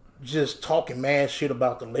just talking mad shit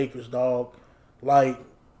about the Lakers, dog. Like,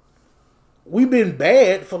 we've been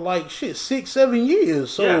bad for 6-7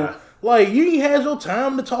 years. So yeah. Like, you ain't had your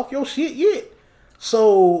time to talk your shit yet.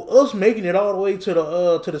 So us making it all the way to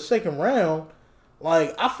the second round,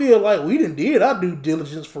 like, I feel like we did our due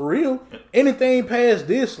diligence for real. Anything past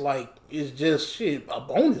this, like, is just shit, a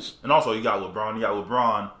bonus. And also, you got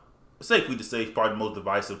LeBron. Safely to say, he's probably the most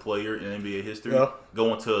divisive player in NBA history. Yeah.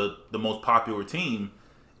 Going to the most popular team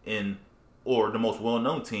or the most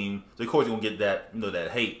well-known team. So, of course, you're going to get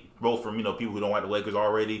that hate, both from, people who don't like the Lakers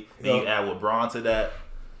already. Then you add LeBron to that.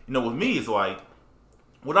 With me, it's like,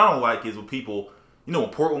 what I don't like is when people, when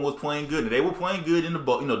Portland was playing good, and they were playing good in the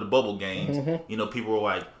bubble games, people were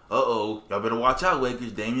like, uh-oh, y'all better watch out,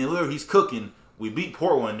 Lakers. Damian Lillard, he's cooking. We beat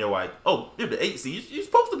Portland, and they're like, oh, they're the 8 seed. You're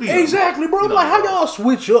supposed to be exactly, bro. I'm like, how y'all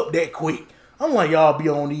switch up that quick? I'm like, y'all be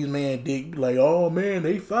on these man dick. Be like, oh, man,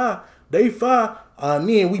 they 5.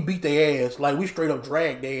 Then we beat their ass. Like, we straight up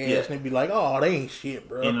drag their ass, and they be like, oh, they ain't shit,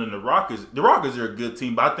 bro. And then the Rockets are a good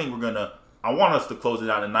team, but I think I want us to close it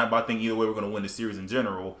out tonight, but I think either way we're going to win the series in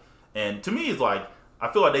general. And to me, it's like,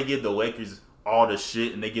 I feel like they give the Lakers all the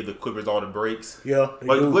shit and they give the Clippers all the breaks. Yeah.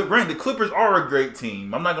 Like, granted, the Clippers are a great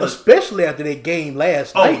team. I'm not going to... Especially after that game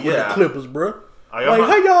last night with the Clippers, bro.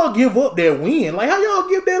 How y'all give up that win? Like, how y'all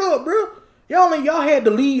give that up, bro? Y'all had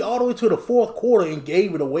the lead all the way to the fourth quarter and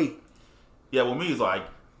gave it away. Yeah, with me, it's like,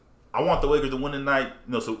 I want the Lakers to win tonight,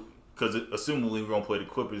 because assumingly we're going to play the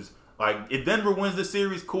Clippers. Like, if Denver wins the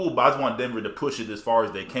series, cool, but I just want Denver to push it as far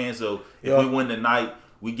as they can. So, if we win tonight,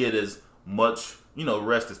 we get as much,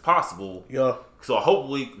 rest as possible. Yeah. So,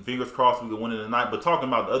 hopefully, fingers crossed, we can win it tonight. But talking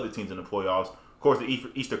about the other teams in the playoffs, of course,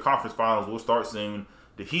 the Eastern Conference Finals will start soon.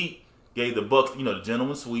 The Heat gave the Bucks, the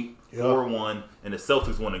gentleman sweep, 4-1, and the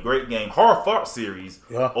Celtics won a great game, hard-fought series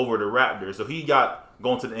over the Raptors. So, he got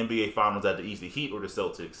going to the NBA Finals at the East, the Heat or the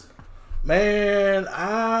Celtics? Man,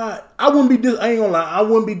 I wouldn't be. I ain't gonna lie. I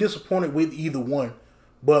wouldn't be disappointed with either one.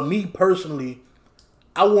 But me personally,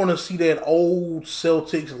 I want to see that old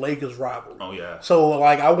Celtics-Lakers rivalry. Oh yeah. So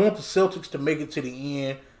like, I want the Celtics to make it to the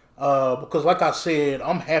end because, like I said,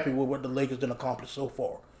 I'm happy with what the Lakers done accomplished so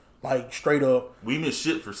far. Like, straight up. We missed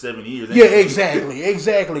shit for 7 years. Yeah,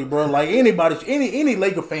 exactly, bro. Like, any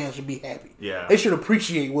Laker fan should be happy. Yeah. They should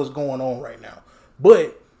appreciate what's going on right now.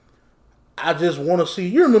 But I just want to see.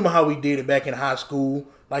 You remember how we did it back in high school?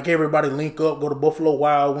 Like, everybody link up, go to Buffalo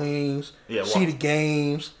Wild Wings, see the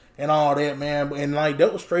games and all that, man. And like,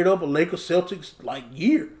 that was straight up a Lakers Celtics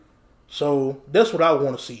year. So that's what I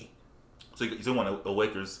want to see. So you want a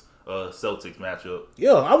Lakers Celtics matchup?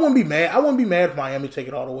 Yeah, I wouldn't be mad. I wouldn't be mad if Miami take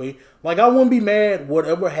it all the way. Like, I wouldn't be mad.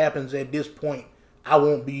 Whatever happens at this point, I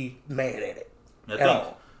won't be mad at it at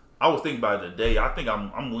all. I was thinking about it today. I think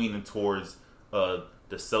I'm leaning towards the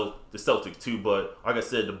Celtics too, but like I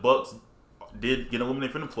said, the Bucks did get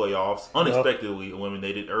eliminated from the playoffs, unexpectedly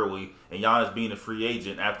eliminated early, and Giannis being a free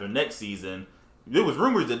agent after next season. There was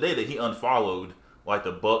rumors today that he unfollowed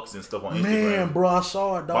the Bucks and stuff on Instagram. Man, bro, I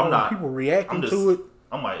saw it, dog. People reacting to it.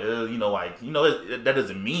 I'm like, that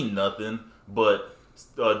doesn't mean nothing. But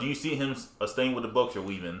do you see him staying with the Bucks or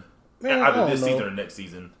leaving? Man, either this season or next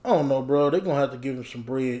season? I don't know, bro. They're gonna have to give him some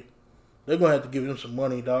bread. They're gonna have to give him some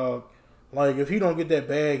money, dog. Like, if he don't get that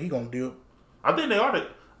bag, he gonna dip. I think they ought to,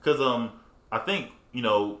 because I think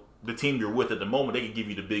the team you're with at the moment, they can give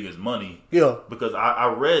you the biggest money. Yeah. Because I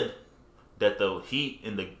read that the Heat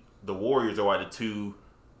and the Warriors are the two.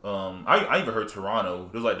 I even heard Toronto.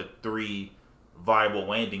 There's the 3 viable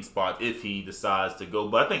landing spots if he decides to go.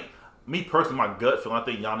 But I think, me personally, my gut feeling, I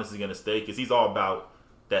think Giannis is gonna stay because he's all about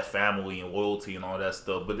that family and loyalty and all that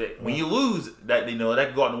stuff. But when you lose, that that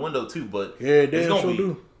can go out the window too. But yeah, they sure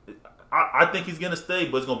do. I think he's gonna stay,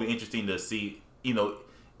 but it's gonna be interesting to see.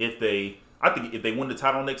 If they win the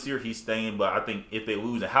title next year, he's staying. But I think if they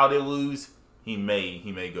lose and how they lose, he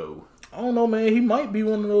may go. I don't know, man. He might be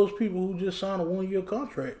one of those people who just signed a 1-year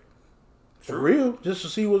contract. For real, just to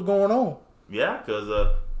see what's going on. Yeah,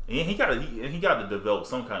 because he got to develop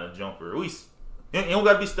some kind of jumper. At least you don't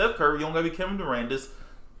got to be Steph Curry. You don't got to be Kevin Durant.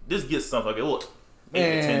 Just get something like look, 8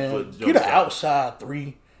 to 10 foot jump. Get an outside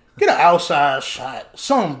three. Get an outside shot.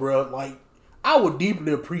 Something, bro. Like I would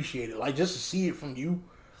deeply appreciate it. Like just to see it from you.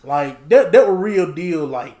 Like that was real deal.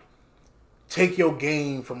 Like take your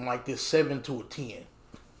game from like this 7 to a 10.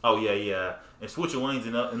 Oh yeah. And switching lanes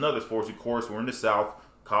in other sports, of course, we're in the South.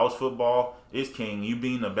 College football is king. You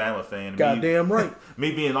being a Bama fan, goddamn right.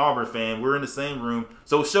 Me being an Auburn fan, we're in the same room,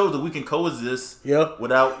 so it shows that we can coexist. Yeah.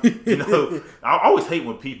 Without I always hate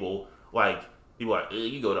when people like you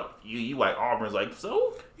go to you like Auburn's like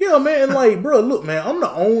so. Yeah, man. Like, bro, look, man. I'm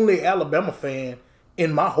the only Alabama fan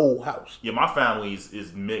in my whole house. Yeah, my family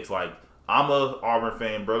is mixed. Like, I'm a Auburn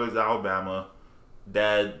fan, brother's Alabama,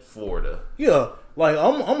 dad Florida. Yeah, like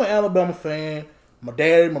I'm an Alabama fan. My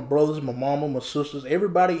dad, my brothers, my mama, my sisters,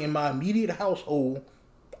 everybody in my immediate household,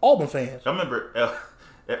 Auburn fans. I remember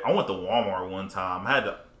I went to Walmart one time. I had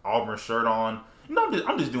the Auburn shirt on. You know,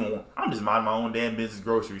 I'm just minding my own damn business,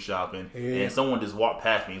 grocery shopping, and someone just walked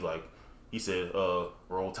past me. He said,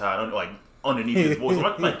 "Roll Tide," like underneath his voice.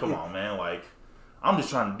 I'm like, come on, man, like. I'm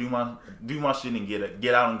just trying to do my shit and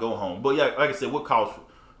get out and go home. But yeah, like I said, with college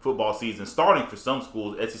football season starting for some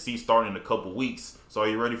schools, SEC starting in a couple weeks. So are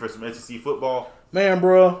you ready for some SEC football? Man,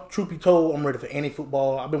 bro, truth be told, I'm ready for any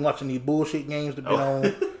football. I've been watching these bullshit games that been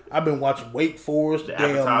on. I've been watching Wake Forest, the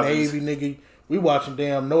damn Navy, nigga. We watching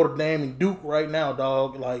damn Notre Dame and Duke right now,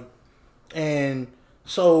 dog. Like, and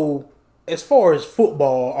so as far as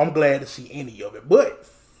football, I'm glad to see any of it. But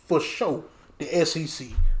for sure, the SEC.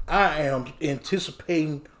 I am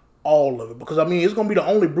anticipating all of it because I mean it's gonna be the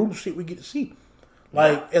only brutal shit we get to see.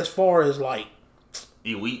 Like as far as like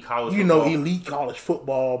elite college, football. Elite college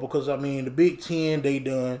football. Because I mean the Big Ten they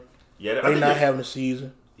done. Yeah, they're not having a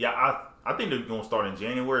season. Yeah, I think they're gonna start in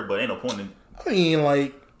January, but ain't no point in. I mean,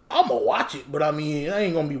 like I'm gonna watch it, but I mean I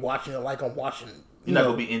ain't gonna be watching it like I'm watching. You're not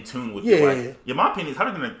gonna be in tune with it. Like, yeah, my opinion is how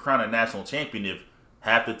are they gonna crown a national champion if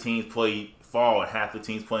half the teams play fall and half the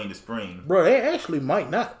teams play in the spring? Bro, they actually might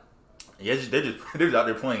not. Yeah, they're just out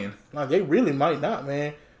there playing. Like they really might not,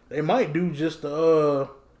 man. They might do just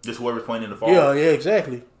whoever's playing in the fall. Yeah,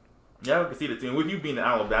 exactly. Yeah, I can see the team. With you being an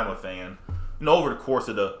Alabama fan, over the course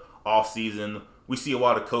of the off season, we see a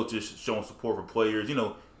lot of coaches showing support for players.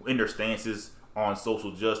 In their stances on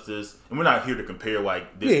social justice, and we're not here to compare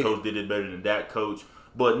like this coach did it better than that coach.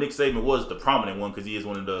 But Nick Saban was the prominent one because he is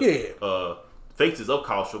one of the faces of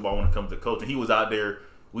college football when it comes to coaching. He was out there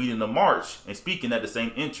leading the march and speaking at the same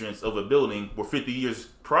entrance of a building where 50 years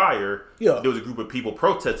prior, there was a group of people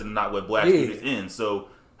protesting to not let black students in. So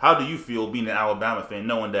how do you feel being an Alabama fan,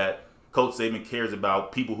 knowing that Coach Saban cares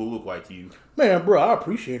about people who look like you? Man, bro, I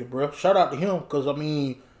appreciate it, bro. Shout out to him because, I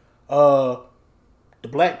mean, the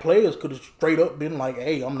black players could have straight up been like,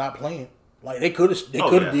 hey, I'm not playing. Like, they could have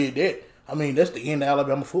did that. I mean, that's the end of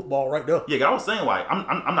Alabama football right there. Yeah, I was saying, like,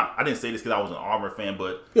 I'm not, I didn't say this because I was an Auburn fan,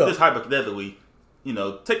 but just hypothetically,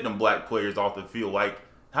 take them black players off the field. Like,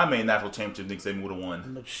 how many national championships Nick Saban would have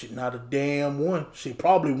won? Shit, not a damn one. She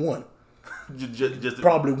probably won. just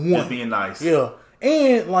probably won. Just being nice. Yeah.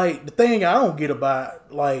 And, like, the thing I don't get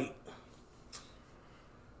about, like,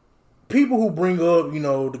 people who bring up,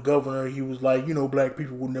 the governor, he was like, black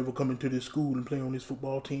people would never come into this school and play on this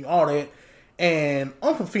football team, all that. And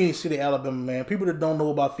I'm from Phoenix City, Alabama, man. People that don't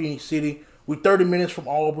know about Phoenix City, we 30 minutes from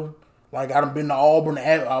Auburn. Like, I done been to Auburn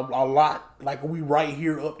a lot. Like, we right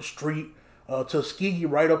here up the street. Tuskegee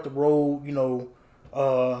right up the road,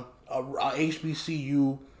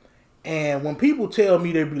 HBCU. And when people tell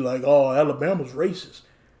me, they be like, oh, Alabama's racist.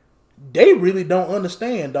 They really don't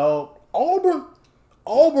understand, dog. Auburn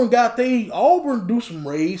do some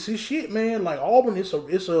racist shit, man. Like, Auburn, it's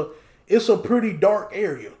a pretty dark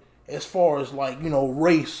area as far as, like,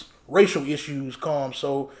 racial issues come.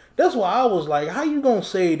 So that's why I was like, how you gonna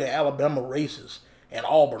say that Alabama racist and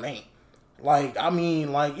Auburn ain't? Like, I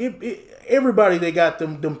mean, like, everybody, they got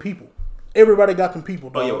them people. Everybody got them people,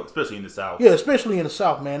 dog. Oh, yeah, especially in the South. Yeah, especially in the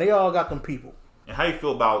South, man. They all got them people. And how you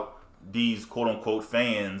feel about these quote-unquote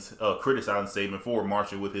fans criticizing Saban for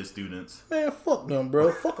marching with his students? Man, fuck them,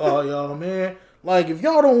 bro. Fuck all y'all, man. Like, if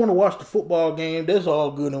y'all don't want to watch the football game, that's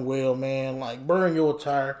all good and well, man. Like, burn your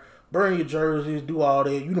attire, burn your jerseys, do all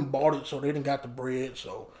that. You done bought it, so they done got the bread.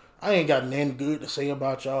 So I ain't got nothing good to say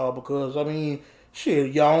about y'all because, I mean,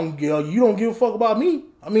 shit, you don't give a fuck about me.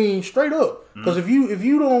 I mean, straight up. Because if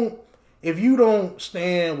you don't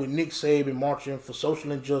stand with Nick Saban marching for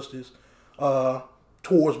social injustice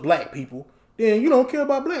towards black people, then you don't care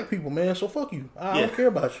about black people, man. So fuck you. I don't care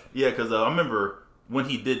about you. Yeah, because I remember when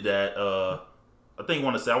he did that, I think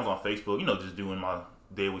want to say I was on Facebook, just doing my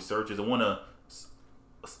daily searches. I want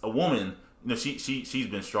a woman, she's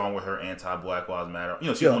been strong with her anti-Black Lives Matter.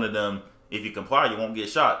 She's one of them. If you comply, you won't get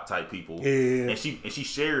shot type people. Yeah. And she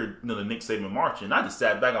shared the Nick Saban march, and I just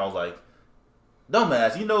sat back and I was like,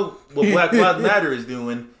 dumbass, what Black Lives Matter is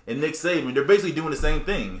doing and Nick Saban, they're basically doing the same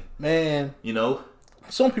thing. Man.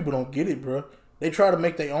 Some people don't get it, bro. They try to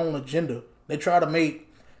make their own agenda. They try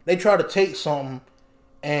to take something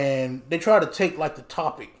and they try to take like the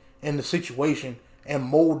topic and the situation and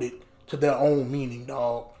mold it to their own meaning,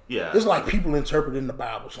 dog. Yeah. It's like people interpreting the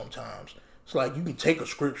Bible sometimes. It's like you can take a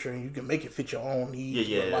scripture and you can make it fit your own needs.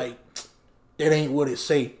 Yeah. But like, that ain't what it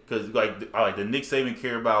say. Because did Nick Saban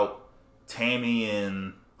care about Tammy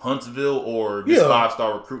in Huntsville or this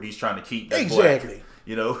 5-star recruit he's trying to keep? That's exactly.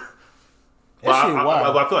 Black, That shit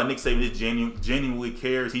wild. I feel like Nick Saban is genuinely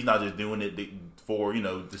cares. He's not just doing it for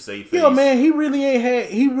to save face. Yeah, man, he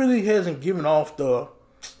really hasn't given off the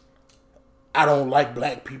I don't like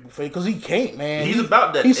black people face because he can't, man. He's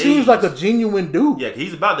about that. He age. seems like a genuine dude. Yeah,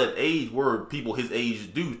 he's about that age where people his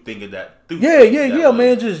age do think of that. Yeah,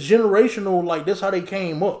 man. Just generational. Like that's how they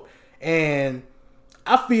came up, and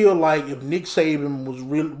I feel like if Nick Saban was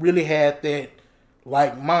really had that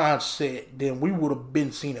like mindset, then we would have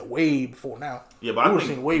been seeing it way before now. Yeah, but I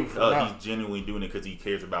think he's genuinely doing it because he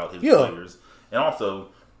cares about his players, and also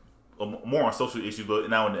more on social issues. But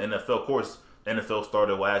now in the NFL, of course. NFL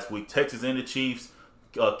started last week. Texas and the Chiefs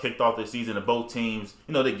kicked off their season, and both teams,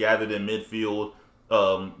 they gathered in midfield,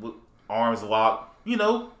 with arms locked.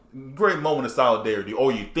 Great moment of solidarity.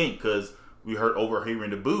 Or you think, because we heard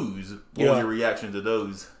overhearing the boos. What was your reaction to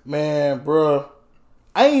those? Man, bro,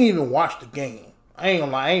 I ain't even watched the game. I ain't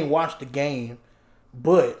gonna lie, I ain't watched the game,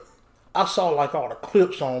 but I saw like all the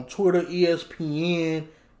clips on Twitter, ESPN,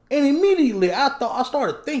 and immediately I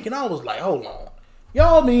started thinking. I was like, hold on.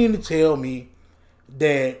 Y'all mean to tell me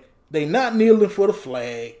that they not kneeling for the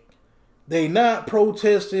flag, they not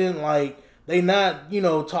protesting, like they not,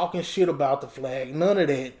 talking shit about the flag, none of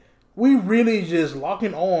that. We really just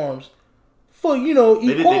locking arms for,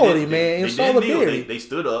 equality, man, and solidarity. They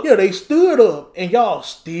stood up. Yeah, they stood up, and y'all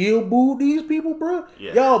still booed these people, bro.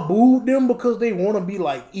 Yeah. Y'all booed them because they want to be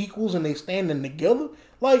like equals and they standing together.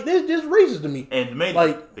 Like, that's just racist to me. And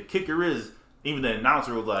the kicker is, even the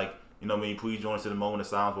announcer was like, please join us in a moment of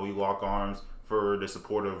silence where we lock arms for the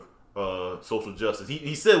support of social justice.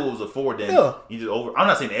 He said what was a for then. Yeah. I'm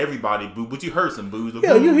not saying everybody boo, but you heard some boos.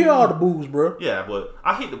 Yeah, you hear all the boos, bro. Yeah, but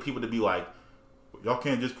I hate the people to be like, y'all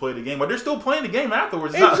can't just play the game. But they're still playing the game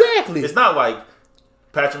afterwards. It's not like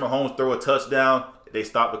Patrick Mahomes throw a touchdown, they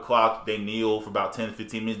stop the clock, they kneel for about 10 to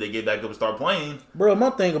 15 minutes, they get back up and start playing. Bro,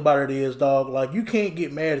 my thing about it is, dog, like, you can't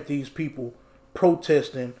get mad at these people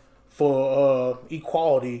protesting for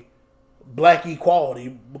equality, black equality,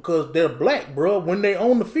 because they're black, bro. When they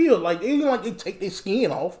on the field, like, it ain't like they take their skin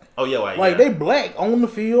off. Oh yeah, like they black on the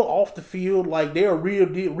field, off the field, like they're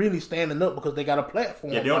really standing up because they got a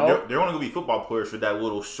platform. Yeah, they're only gonna be football players for that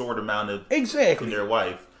little short amount of exactly in their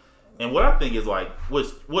life. And what I think is like,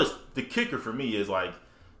 what's the kicker for me is like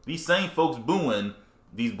these same folks booing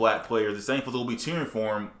these black players, the same folks will be cheering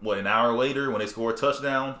for them. What, an hour later when they score a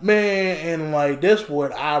touchdown? Man, and like that's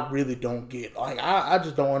what I really don't get. Like I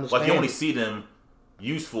just don't understand. Like you only see them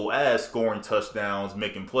useful as scoring touchdowns,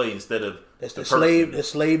 making plays instead of that's the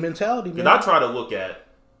slave mentality. Man, because I try to look at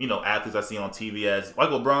athletes I see on TV as like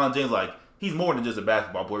LeBron James, like he's more than just a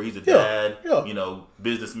basketball player. He's a dad,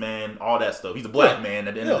 businessman, all that stuff. He's a black man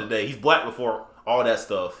at the end of the day. He's black before all that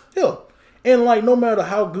stuff. Yeah, and like no matter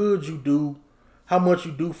how good you do, how much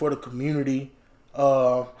you do for the community,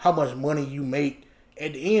 how much money you make,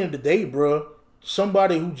 at the end of the day, bro,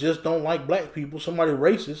 somebody who just don't like black people, somebody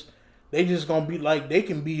racist, they just gonna be like, they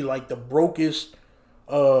can be like the brokest,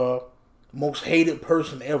 most hated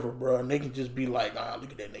person ever, bro, and they can just be like,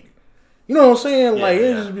 look at that nigga. You know what I'm saying? Yeah, like,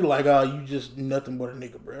 they just be like, you just nothing but a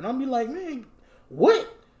nigga, bro. And I'll be like, man, what?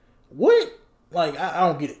 Like, I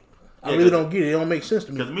don't get it. I really don't get it. It don't make sense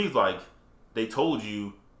to me. Because to me, it's like, they told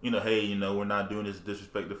you, hey, we're not doing this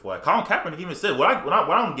disrespect to flag. Colin Kaepernick even said, what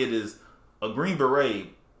I don't get is a Green Beret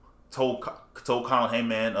told Colin, hey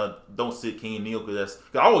man, don't sit, can you kneel? Because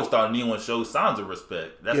I always thought kneeling shows signs of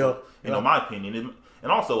respect. That's my opinion.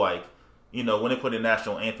 And also like, when they put in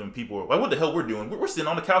national anthem, people were like, what the hell we're doing? We're sitting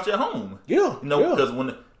on the couch at home. Yeah. Because when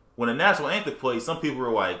the national anthem plays, some people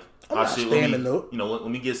were like, let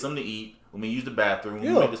me get something to eat. Let me use the bathroom.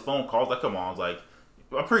 Let me make this phone call. Like, come on. It's like,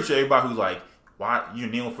 I appreciate everybody who's like, why you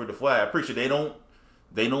kneeling for the flag? I appreciate they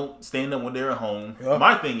don't stand up when they're at home. Yeah.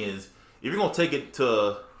 My thing is, if you're gonna take it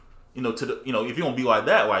to, if you're gonna be like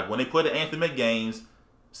that, like when they play the anthem at games,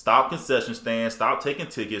 stop concession stands, stop taking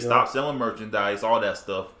tickets, stop selling merchandise, all that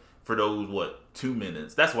stuff for those 2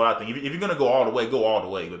 minutes. That's what I think. If you're gonna go all the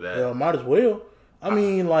way with that. Yeah, might as well. I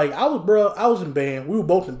mean, like I was in band. We were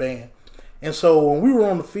both in band, and so when we were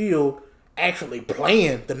on the field, actually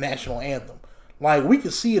playing the national anthem, like we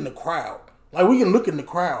could see in the crowd. Like we can look in the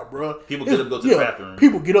crowd, bro. People get up, go to the bathroom.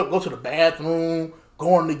 People get up, go to the bathroom,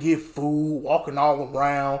 going to get food, walking all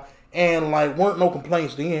around, and like weren't no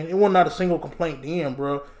complaints then. It wasn't not a single complaint then,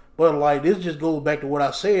 bro. But like this just goes back to what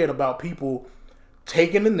I said about people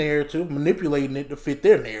taking the narrative, manipulating it to fit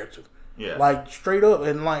their narrative. Yeah. Like straight up,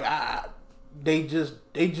 and like they just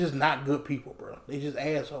not good people, bro. They just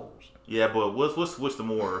assholes. Yeah, but let's switch to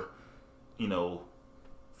more,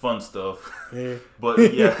 fun stuff. Yeah.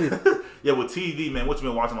 But yeah, yeah. With TV, man, what you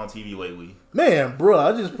been watching on TV lately? Man, bro,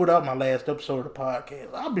 I just put out my last episode of the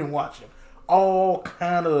podcast. I've been watching all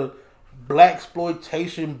kind of black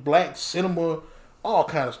exploitation, black cinema, all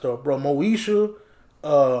kind of stuff, bro. Moesha,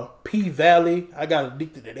 P Valley. I got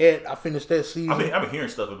addicted to that. I finished that season. I've been hearing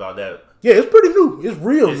stuff about that. Yeah, it's pretty new. It's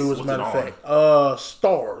real new, as a matter of fact.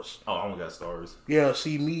 Stars. Oh, I only got Stars. Yeah,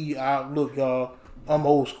 see me. Look, y'all. I'm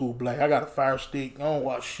old school black. I got a Fire Stick. I don't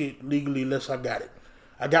watch shit legally unless I got it.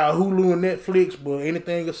 I got Hulu and Netflix, but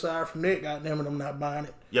anything aside from that, goddamn it, I'm not buying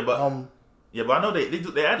it. Yeah, but I know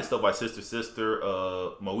they added stuff like Sister,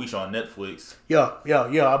 Moesha on Netflix. Yeah.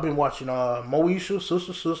 I've been watching Moesha,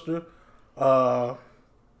 Sister,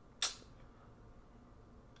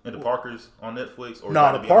 And the Parkers on Netflix? Or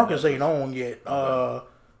no, the Parkers ain't on yet. Okay.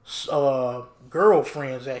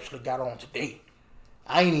 Girlfriends actually got on today.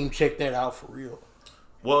 I ain't even checked that out for real.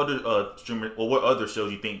 What other what other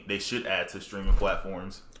shows you think they should add to streaming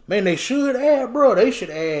platforms? Man, they should add, bro. They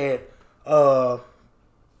should add. I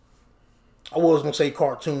was gonna say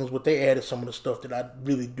cartoons, but they added some of the stuff that I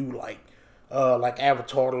really do like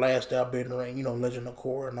Avatar: The Last Airbender, Legend of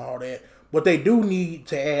Korra and all that. But they do need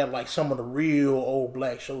to add like some of the real old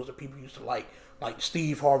black shows that people used to like the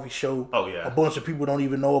Steve Harvey Show. Oh yeah, a bunch of people don't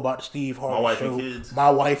even know about the Steve Harvey Show.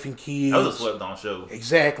 My Wife and Kids. That was a slept on show.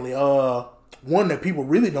 Exactly. One that people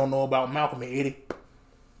really don't know about, Malcolm and Eddie.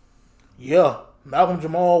 Yeah, Malcolm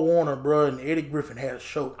Jamal Warner, bro, and Eddie Griffin had a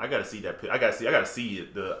show. I gotta see that. I gotta see it.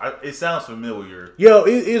 It sounds familiar. Yeah,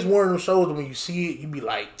 it's one of those shows that when you see it, you be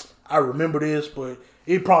like, I remember this, but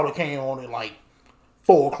it probably came on at like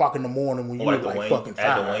 4:00 in the morning when you were like fucking 5.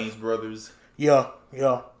 At the Wayans brothers. Yeah.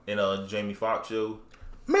 And Jamie Foxx show.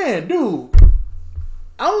 Man, dude,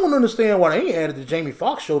 I don't understand why they ain't added the Jamie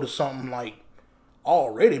Foxx show to something like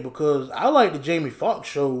already, because I like the Jamie Foxx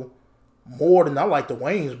show more than I like the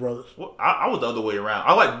Wayans brothers. Well, I was the other way around.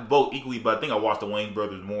 I like both equally, but I think I watched the Wayans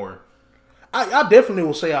brothers more. I definitely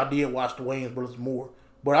will say I did watch the Wayans brothers more,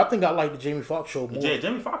 but I think I like the Jamie Foxx show more. Yeah,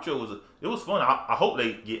 Jamie Foxx show was fun. I hope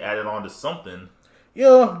they get added on to something.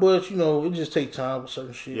 Yeah, but it just takes time with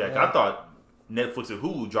certain shit. Yeah, I thought Netflix and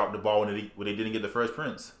Hulu dropped the ball when they didn't get the Fresh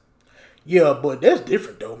Prince. Yeah, but that's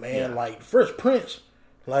different though, man. Yeah. Like Fresh Prince,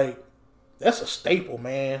 like that's a staple,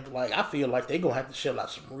 man. Like I feel like they gonna have to shell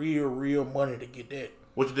out some real money to get that.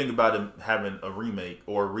 What you think about them having a remake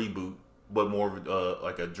or a reboot, but more of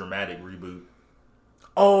like a dramatic reboot?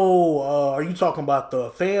 Oh, are you talking about the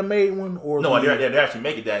fan made one or no? They're actually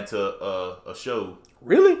making that into a show.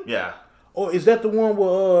 Really? Yeah. Oh, is that the one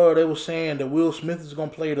where they were saying that Will Smith is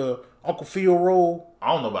gonna play the Uncle Phil role?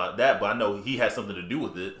 I don't know about that, but I know he has something to do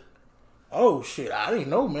with it. Oh shit, I didn't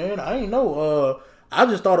know, man. I didn't know. I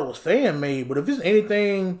just thought it was fan made. But if it's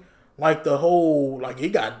anything like the whole, like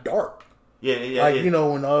it got dark. Yeah. Like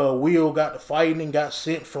when Will got to fighting and got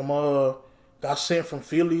sent from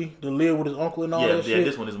Philly to live with his uncle and all that shit. Yeah,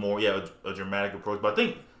 this one is more a dramatic approach. But I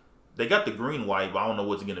think they got the green light, but I don't know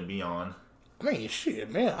what's gonna be on. Man, shit,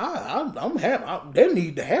 man. I'm happy. That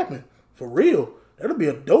need to happen for real. That'll be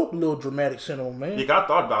a dope little dramatic cinema, man. Yeah, I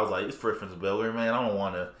thought about it. I was like, it's Fresh Prince of Bel-Air, man. I don't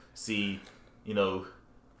want to see,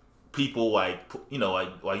 people like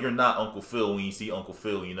you're not Uncle Phil when you see Uncle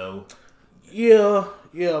Phil, Yeah,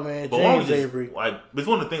 man. But James Avery. It's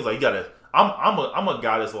one of the things like you gotta. I'm a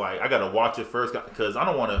guy that's like I gotta watch it first because I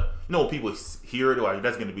don't want to. When people hear it like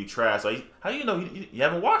that's gonna be trash. Like how you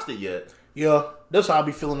haven't watched it yet? Yeah, that's how I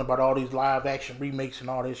be feeling about all these live action remakes and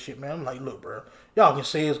all this shit, man. I'm like, look, bro, y'all can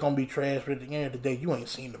say it's gonna be trash, but at the end of the day, you ain't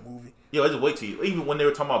seen the movie. Yeah, let's wait till you. Even when they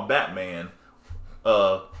were talking about Batman,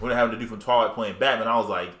 when they're having to do from Twilight playing Batman, I was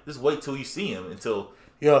like, just wait till you see him until.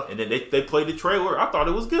 Yeah. And then they played the trailer. I thought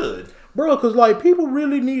it was good, bro. Because people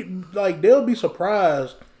really need they'll be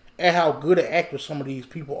surprised at how good an actor some of these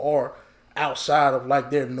people are outside of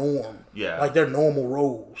their norm. Yeah. Their normal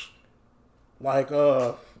roles.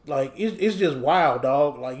 It's just wild,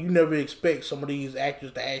 dog. You never expect some of these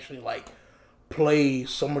actors to actually play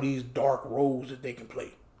some of these dark roles that they can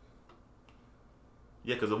play.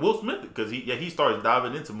 Yeah, because of Will Smith, because he started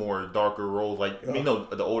diving into more darker roles. Like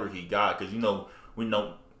the older he got, because we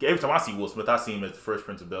know every time I see Will Smith, I see him as the Fresh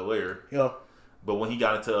Prince of Bel-Air. Yeah. But when he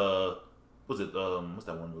got into what's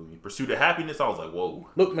that one movie? Pursuit of Happiness. I was like, whoa.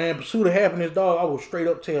 Look, man, Pursuit of Happiness, dog. I will straight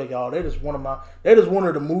up tell y'all that is one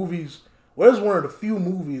of the movies. Well, that's one of the few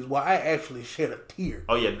movies where I actually shed a tear.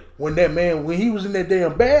 Oh yeah. When he was in that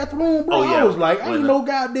damn bathroom, bro, I was like, ain't no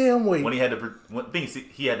goddamn way. When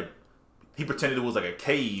he pretended it was like a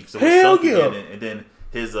cave, so hell it was yeah. in it, and then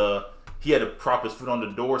he had to prop his foot on the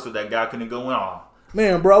door so that guy couldn't go in. Oh.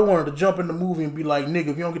 Man, bro, I wanted to jump in the movie and be like, nigga,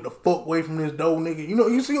 if you don't get the fuck away from this door, nigga, you know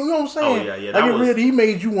what I'm saying? Oh yeah. Like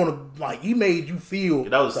he made you feel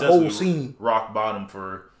that was the whole scene. Rock bottom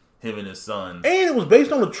for him and his son, and it was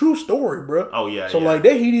based on a true story, bro. Oh yeah. So like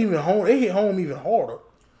they hit home even harder.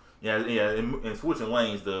 Yeah. And switching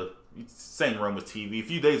lanes, the same room with TV. A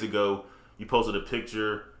few days ago, you posted a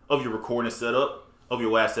picture of your recording setup of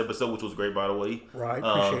your last episode, which was great, by the way. Right,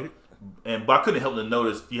 appreciate it. But I couldn't help to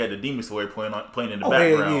notice you had the Demon Slayer playing in the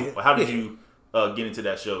background. Yeah. But how did you get into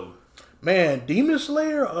that show? Man, Demon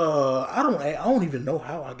Slayer. I don't even know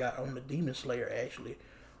how I got on the Demon Slayer. Actually,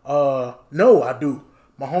 no, I do.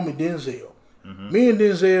 My homie Denzel. Mm-hmm. Me and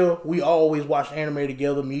Denzel, we always watch anime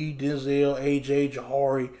together. Me, Denzel, AJ,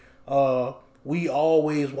 Jahari. We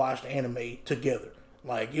always watched anime together.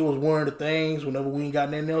 Like, it was one of the things, whenever we ain't got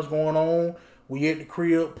nothing else going on, we at the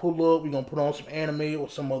crib, pull up, we gonna put on some anime or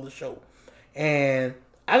some other show. And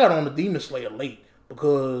I got on the Demon Slayer late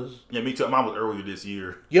because... Yeah, me too. Mine was earlier this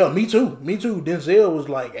year. Yeah, me too. Denzel was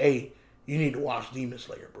like, hey, you need to watch Demon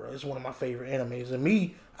Slayer, bro. It's one of my favorite animes. And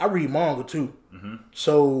me, I read manga too. Mm-hmm.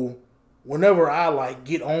 So, whenever I, like,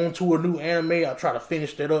 get on to a new anime, I try to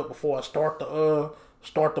finish that up before I start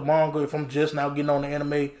the manga if I'm just now getting on the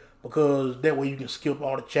anime. Because that way you can skip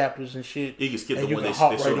all the chapters and shit. You can skip the one they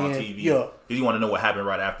showed on TV. Yeah. Because you want to know what happened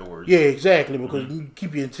right afterwards. Yeah, exactly. Because you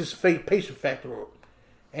keep your anticipation factor up.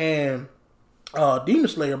 And Demon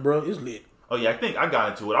Slayer, bro, is lit. Oh, yeah. I think I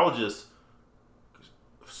got into it. I was just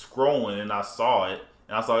scrolling and I saw it.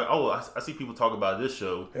 And I was like, oh, I see people talk about this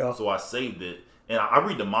show. Yeah. So I saved it. And I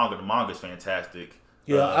read the manga. The manga's fantastic.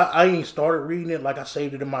 Yeah, I ain't started reading it. Like, I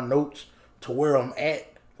saved it in my notes to where I'm at.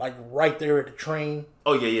 Like, right there at the train.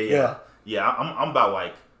 Oh, yeah. Yeah, I'm about,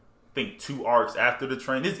 like, I think 2 arcs after the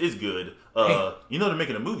train. It's good. You know they're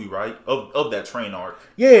making a movie, right? Of that train arc.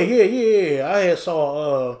 Yeah. I had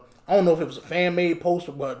saw, I don't know if it was a fan-made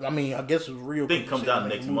poster, but, I mean, I guess it was real. I think it comes out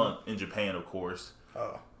next month in Japan, of course.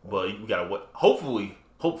 But we got to, hopefully,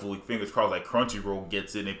 fingers crossed, like, Crunchyroll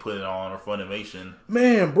gets it and they put it on, or Funimation.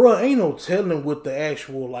 Man, bro, ain't no telling with the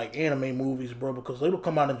actual, like, anime movies, bro, because it'll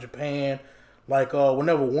come out in Japan. Like,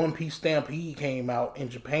 whenever One Piece Stampede came out in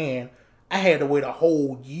Japan, I had to wait a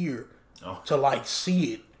whole year to, like,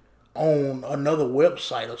 see it on another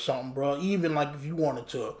website or something, bro. Even, like, if you wanted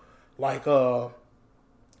to, like,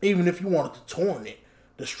 even if you wanted to torrent it,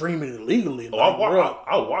 to stream it illegally. Like,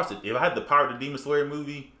 I'll watch it. If I had the power of the Demon Slayer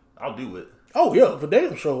movie, I'll do it. Oh, yeah, for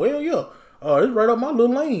damn sure. Hell, yeah. It's right up my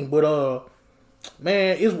little lane. But,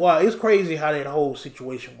 man, it's crazy how that whole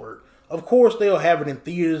situation worked. Of course, they'll have it in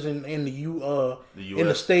theaters in the US. In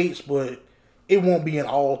the States, but it won't be in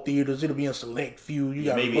all theaters. It'll be in select few. You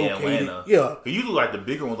got to locate Atlanta. Yeah. Cause usually, like, the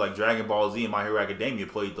bigger ones, like Dragon Ball Z and My Hero Academia,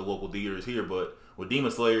 played the local theaters here. But with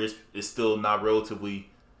Demon Slayer, it's still not relatively.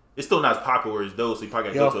 It's still not as popular as those. So you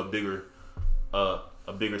probably got to go to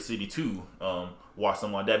a bigger city to watch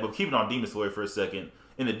something like that. But keeping on Demon Slayer for a second.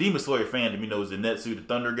 In the Demon Slayer fandom, is Zenitsu, the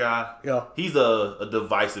Thunder guy. Yeah. He's a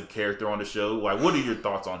divisive character on the show. Like, what are your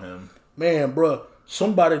thoughts on him? Man, bro,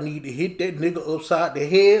 somebody need to hit that nigga upside the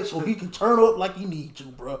head so he can turn up like he need to,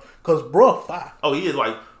 bro. Cause bro, fire. Oh, he is.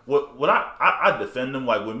 Like, what I defend him.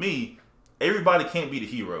 Like, with me, everybody can't be the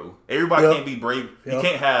hero. Everybody can't be brave. You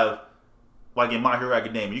can't have, like in My Hero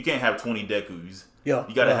Academia, you can't have 20 Dekus. Yeah.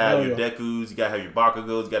 You gotta have your Dekus. You gotta have your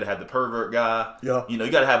Bakugos. You gotta have the pervert guy. Yeah. You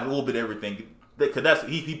gotta have a little bit of everything. Cause that's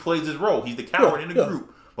he plays his role. He's the coward in the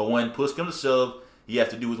group. But when push comes to shove, he has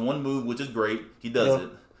to do his one move, which is great. He does it.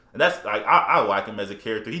 And that's like I like him as a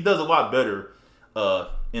character. He does a lot better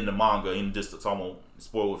in the manga, and so I won't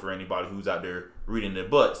spoil it for anybody who's out there reading it.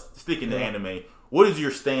 But sticking to anime, what is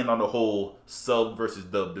your stand on the whole sub versus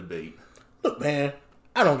dub debate? Look, man,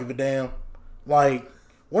 I don't give a damn. Like,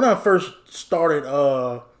 when I first started,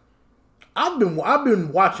 I've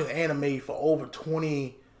been watching anime for over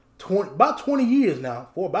 20 about 20 years now.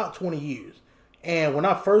 For about 20 years. And when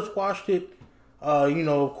I first watched it,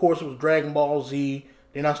 of course it was Dragon Ball Z.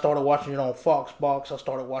 Then I started watching it on Foxbox. I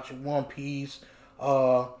started watching One Piece,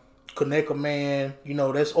 Kaneka Man.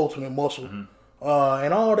 That's Ultimate Muscle.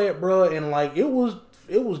 and all that, bro. And like it was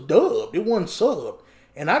dubbed. It wasn't subbed.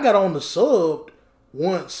 And I got on the subbed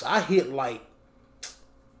once I hit like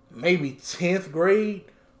maybe 10th grade,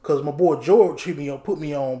 because my boy George put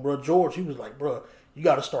me on, bro. George, he was like, bro, you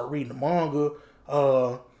got to start reading the manga.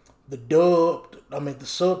 The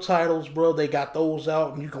subtitles, bro, they got those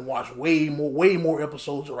out, and you can watch way more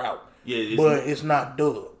episodes are out. Yeah, it's not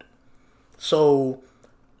dubbed. So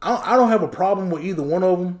I don't have a problem with either one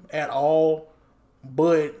of them at all,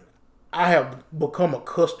 but I have become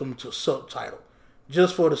accustomed to subtitle,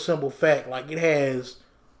 just for the simple fact, like, it has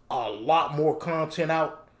a lot more content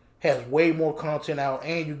out, has way more content out,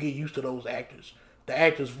 and you get used to those actors, the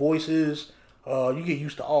actors' voices. You get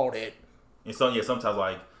used to all that. And sometimes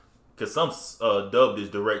like, because some dubbed is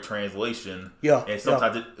direct translation. Yeah. And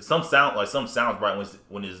sometimes some sounds right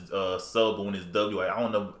when it's subbed, but when it's dubbed, you're like, I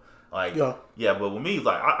don't know. Like, yeah. But with me,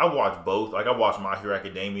 like, I watch both. Like, I watch My Hero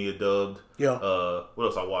Academia dubbed. Yeah. What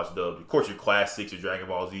else I watch dubbed? Of course, your classics, your Dragon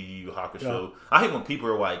Ball Z, Yu Yu Hakusho. Yeah. I hate when people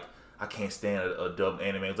are like, I can't stand a dubbed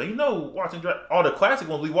anime. It's like, watching all the classic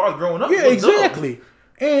ones we watched growing up. Yeah, exactly. Dubbed.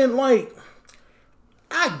 And like,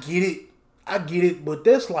 I get it, but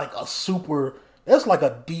that's like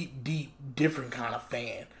a deep, different kind of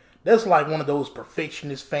fan. That's like one of those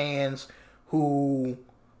perfectionist fans who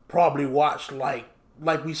probably watched like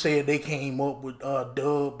we said, they came up with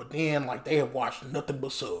dub, but then like they have watched nothing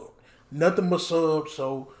but sub,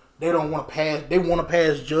 so they don't want to pass. They want to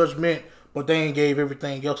pass judgment, but they ain't gave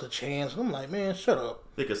everything else a chance. I'm like, man, shut up.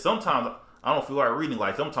 Because sometimes I don't feel like reading.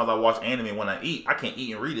 Like, sometimes I watch anime when I eat. I can't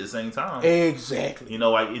eat and read at the same time. Exactly.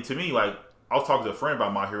 Like, to me, like, I was talking to a friend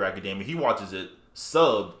about My Hero Academia. He watches it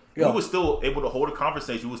subbed. Yeah. We were still able to hold a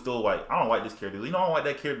conversation. We were still like, I don't like this character. I don't like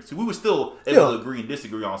that character too. We were still able to agree and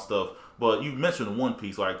disagree on stuff. But you mentioned One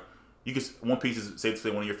Piece. Like, One Piece is safe to say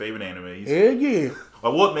one of your favorite animes. Yeah.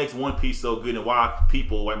 Like, what makes One Piece so good, and why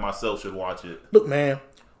people like myself should watch it? Look, man,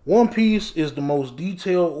 One Piece is the most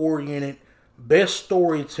detail-oriented, best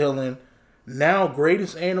storytelling, now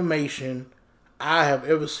greatest animation I have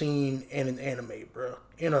ever seen in an anime, bro.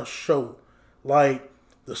 In a show. Like,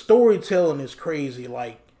 the storytelling is crazy.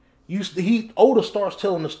 Like, Oda starts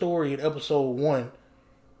telling the story in episode 1,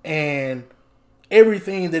 and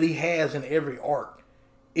everything that he has in every arc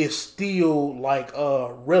is still like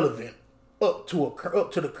relevant up to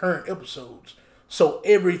the current episodes. So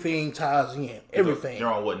everything ties in. Everything. They're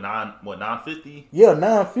on 950? Yeah,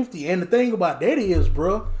 950. And the thing about that is,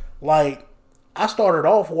 bro, like, I started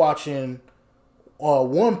off watching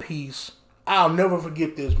One Piece. I'll never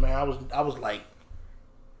forget this, man. I was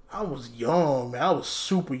young, man. I was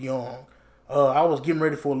super young. I was getting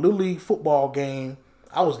ready for a Little League football game.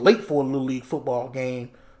 I was late for a Little League football game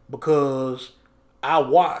because I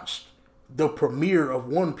watched the premiere of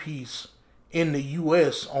One Piece in the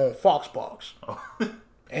U.S. on Foxbox. Oh.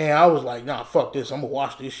 And I was like, nah, fuck this. I'm going to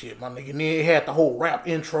watch this shit, my nigga. And then it had the whole rap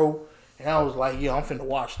intro. And I was like, yeah, I'm finna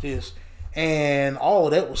watch this. And all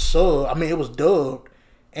of that was it was dubbed.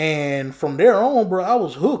 And from there on, bro, I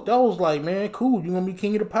was hooked. I was like, man, cool. You're going to be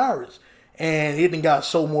king of the pirates. And it done got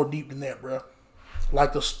so more deep than that, bro.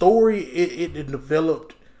 Like, the story, it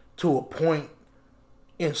developed to a point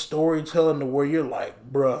in storytelling to where you're like,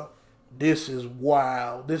 bro, this is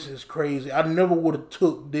wild. This is crazy. I never would have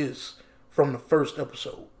took this from the first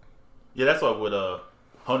episode. Yeah, that's like with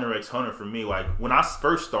Hunter x Hunter for me. Like, when I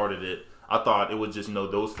first started it, I thought it was just,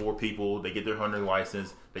 those 4 people, they get their hunter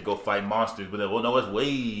license, they go fight monsters. But then, well, no, it's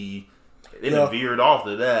way... It veered off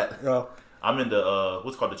to that. Yeah. I'm into,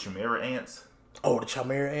 what's called the Chimera Ants. Oh, the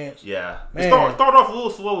Chimera Ants? Yeah. Man. It started off a little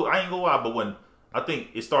slow, I ain't gonna lie, but when I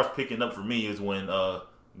think it starts picking up for me is when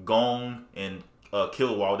Gong and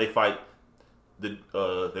Killua, they fight the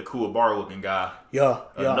Kuwabara looking guy.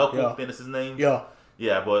 Knuckle, I think that's his name. Yeah.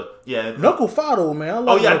 Yeah, but yeah. Knuckle Fido, man. I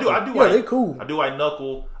love Knuckle. I do. Yeah, they cool. I do like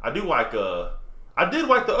Knuckle. I do like I did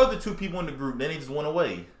like the other 2 people in the group. Then they just went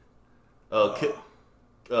away.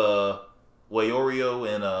 Wayorio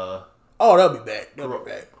and oh, they'll be back. They'll be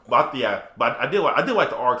back. But I did like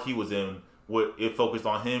the arc he was in. What it focused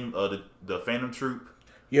on him, the Phantom Troop.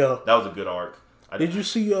 Yeah, that was a good arc. Did you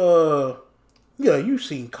see? Yeah, you've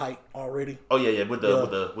seen Kite already. Oh yeah, with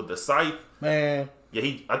the scythe. Man.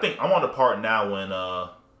 Yeah, I think I'm on the part now when I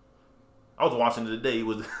was watching it today. It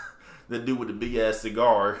was the dude with the big ass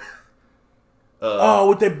cigar.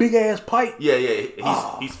 With that big ass pipe. Yeah.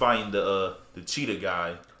 He's fighting the cheetah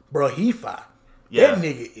guy. Bro, he fight. Yeah. That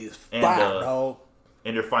nigga is fire, dog.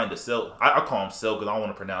 And they're fighting the Cell. I call him Cell because I don't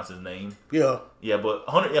want to pronounce his name. Yeah. Yeah, but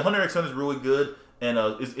Hunter x Hunter is really good, and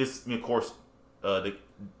it's of course the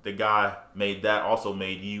guy also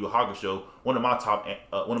made Yu Yu Hakusho. One of my top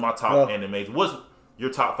animes was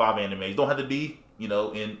your top 5 animes. Don't have to be,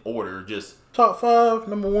 in order. Just top 5.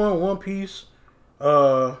 Number 1, One Piece.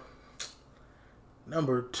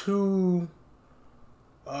 Number 2,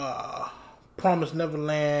 Promised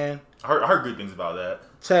Neverland. I heard good things about that.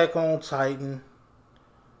 Attack on Titan.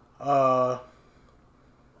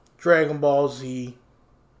 Dragon Ball Z.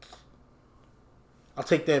 I'll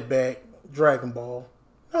take that back. Dragon Ball.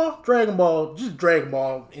 No, Dragon Ball. Just Dragon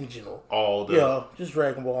Ball in general. Just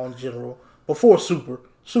Dragon Ball in general. Before Super.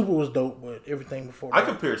 Super was dope, but everything before that. I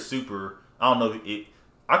compare Super. I don't know.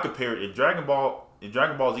 I compare it. Dragon Ball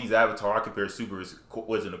Z's Avatar, I compare Super as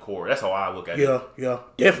was in the core. That's how I look at it. Yeah.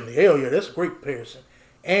 Definitely. Hell yeah. That's a great comparison.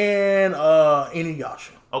 And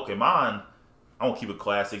Inuyasha. Okay, mine, I won't keep it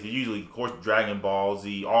classics. Usually, of course, Dragon Ball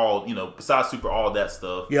Z, all, besides Super, all that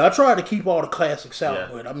stuff. Yeah, I try to keep all the classics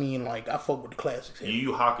out, but I mean, like, I fuck with the classics. Yu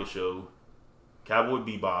Yu Hakusho, Cowboy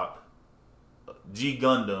Bebop, G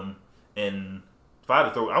Gundam, and if I had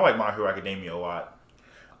to throw, I like My Hero Academia a lot.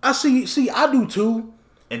 I see, I do too.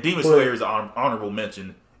 And Demon Slayer is an honorable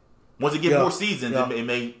mention. Once it gets more seasons, it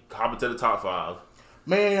may hop into the top 5.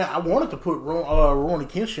 Man, I wanted to put Rurouni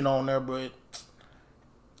Kenshin on there, but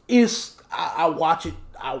I watch it.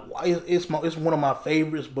 It's one of my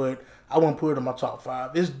favorites, but I wouldn't put it in my top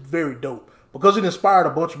 5. It's very dope because it inspired a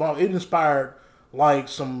bunch of it inspired like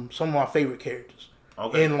some of my favorite characters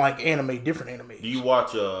in like different animes. Do you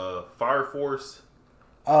watch Fire Force?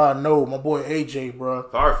 No, my boy AJ, bro.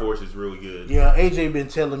 Fire Force is really good. Yeah, AJ been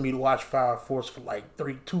telling me to watch Fire Force for like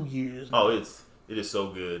 2 years now. Oh, it is so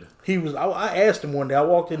good. I asked him one day, I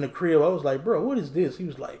walked in the crib, I was like, bro, what is this? He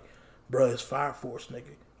was like, bro, it's Fire Force,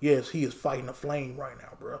 nigga. Yes, he is fighting a flame right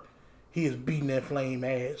now, bro. He is beating that flame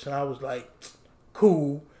ass. And I was like,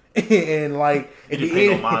 cool. And like, at the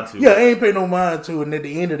end, no mind to I ain't pay no mind to it. And at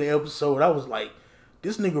the end of the episode, I was like,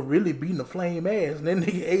 this nigga really beating the flame ass. And then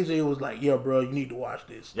nigga AJ was like, yeah, bro, you need to watch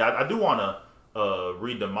this. Yeah, I do want to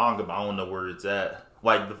read the manga, but I don't know where it's at.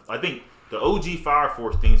 Like, I think the OG Fire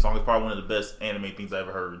Force theme song is probably one of the best anime things I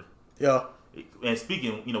ever heard. Yeah. And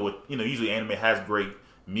speaking, usually anime has great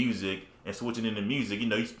music, and switching into music, you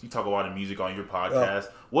talk a lot of music on your podcast. Yeah.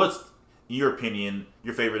 What's, in your opinion,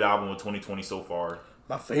 your favorite album of 2020 so far?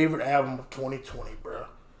 My favorite album of 2020, bro.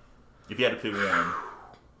 If you had to pick one.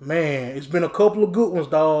 Man, it's been a couple of good ones,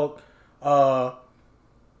 dog.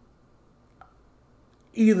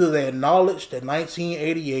 Either that Knowledge, that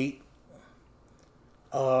 1988,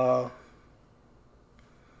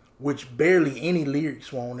 which barely any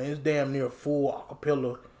lyrics on it. It's damn near a full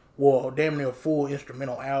acapella, damn near a full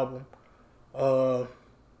instrumental album. Either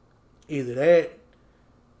that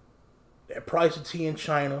Price of Tea in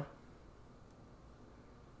China,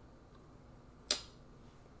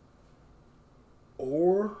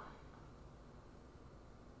 or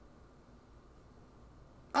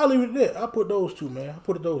I'll leave it at that. I'll put those two, man.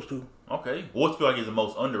 Okay. What do you feel like is the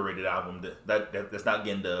most underrated album that's not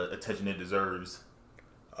getting the attention it deserves?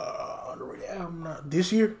 Underrated album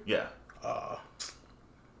this year? Yeah.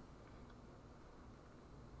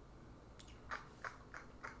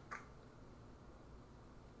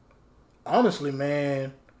 Honestly,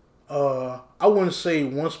 man, I wouldn't say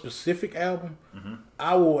one specific album. Mm-hmm.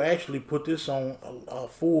 I will actually put this on a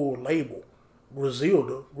full label.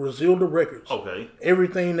 Griselda Records. Okay.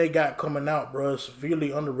 Everything they got coming out, bro, is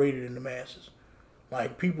severely underrated in the masses.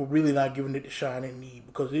 Like, people really not giving it the shine it need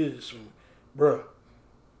because it is some, bro.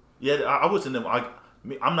 Yeah, I was in them.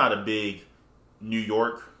 I'm not a big New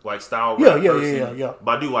York style rap person. Yeah.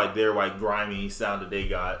 But I do like their grimy sound that they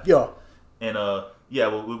got. Yeah. And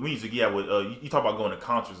with music, you talk about going to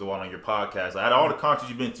concerts a lot on your podcast. Out of all the concerts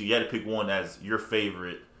you've been to, you had to pick one as your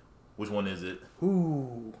favorite. Which one is it?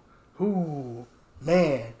 Ooh,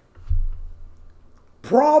 man.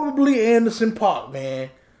 Probably Anderson .Paak, man.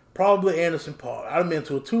 I've been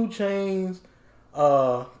to a 2 Chainz,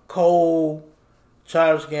 Cole,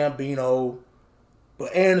 Childish Gambino,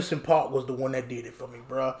 but Anderson .Paak was the one that did it for me,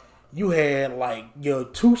 bro. You had your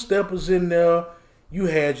 2-steppers in there. You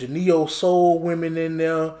had your Neo Soul women in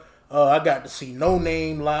there. I got to see No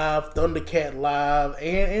Name live, Thundercat live,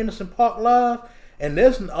 and Anderson .Paak live, and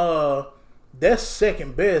that's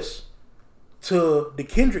second best to the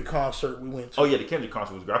Kendrick concert we went to. Oh yeah, the Kendrick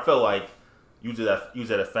concert was great. I felt like you was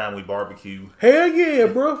at a family barbecue. Hell yeah,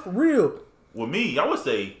 bro, for real. With me, I would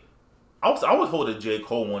say I was holding J.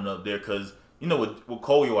 Cole one up there because with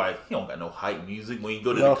Cole you're like, he don't got no hype music when you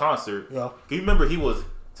go to the concert. Yeah. Can you remember he was,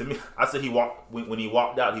 to me, I said he walked when he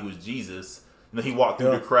walked out he was Jesus. He walked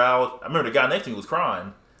through the crowd. I remember the guy next to me was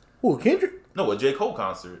crying. Who, Kendrick? No, a J. Cole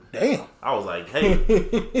concert. Damn. I was like,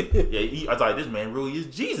 hey, I was like, this man really is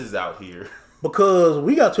Jesus out here. Because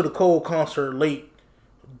we got to the Cole concert late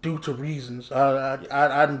due to reasons.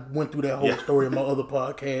 I went through that whole story in my other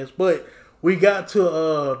podcast, but we got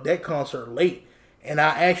to that concert late, and I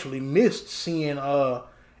actually missed seeing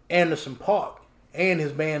Anderson .Paak and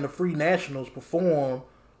his band, the Free Nationals, perform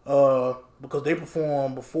because they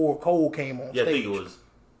performed before Cole came on stage.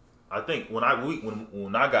 I think when I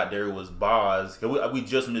got there, it was Boz. We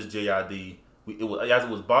just missed JID. It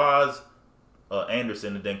was Boz,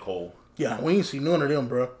 Anderson, and then Cole. Yeah, we ain't see none of them,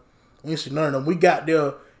 bro. We ain't see none of them. We got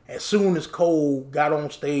there as soon as Cole got on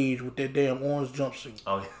stage with that damn orange jumpsuit.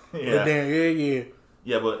 Oh, yeah. Yeah.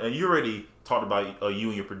 Yeah, but you already talked about you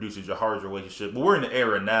and your producers, your hard relationship. But we're in the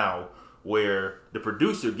era now where the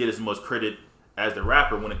producer get as much credit as the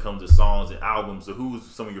rapper when it comes to songs and albums. So who's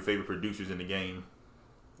some of your favorite producers in the game?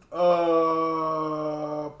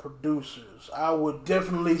 Producers. I would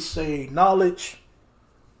definitely say Knowledge,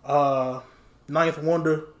 Ninth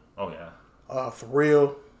Wonder. Oh, yeah.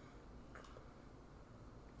 Pharrell,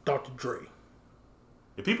 Dr. Dre.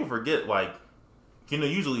 If people forget,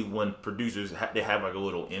 usually when producers they have like a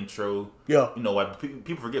little intro. Yeah.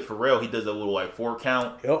 People forget Pharrell. He does a little 4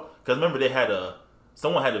 count. Yep. Because remember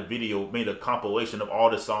someone had a video, made a compilation of all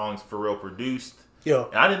the songs Pharrell produced. Yeah.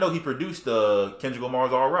 And I didn't know he produced Kendrick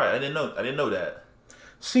Lamar's All Right. I didn't know that.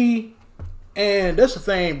 See, and that's the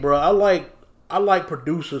thing, bro. I like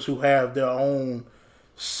producers who have their own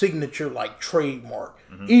signature trademark.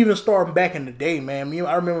 Mm-hmm. Even starting back in the day, man.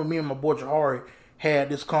 I remember me and my boy Jahari had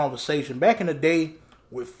this conversation back in the day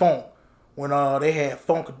with funk when they had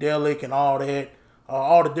Funkadelic and all that,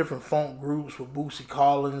 all the different funk groups with Bootsy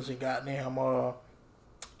Collins and goddamn all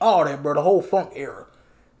that, bro. The whole funk era.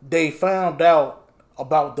 They found out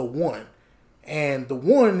about the one, and the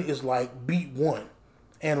one is beat one,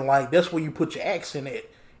 and that's where you put your accent at,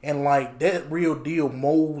 and that real deal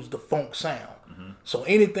molds the funk sound. Mm-hmm. So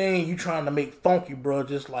anything you trying to make funky, bro,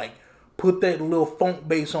 just put that little funk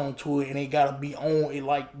bass onto it, and it gotta be on it.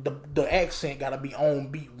 The accent gotta be on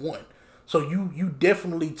beat one. So you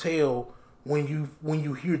definitely tell when you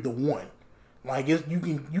hear the one, you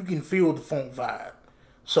can feel the funk vibe.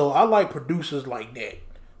 So I like producers like that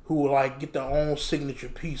who will get their own signature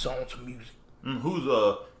piece onto music. Who's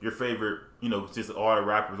your favorite? Since all the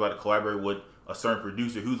rappers like to collaborate with a certain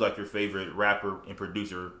producer, who's your favorite rapper and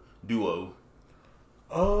producer duo?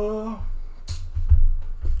 My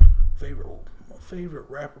favorite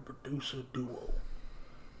rapper producer duo.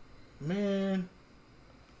 Man,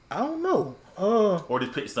 I don't know. Or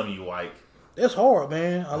just pick something you like. That's hard,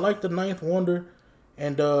 man. I like the Ninth Wonder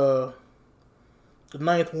and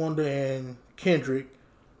Kendrick,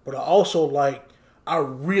 but I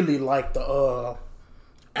really like the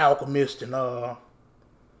Alchemist and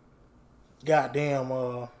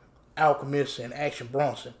Alchemist and Action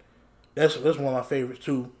Bronson. That's one of my favorites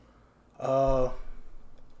too.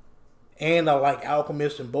 And I like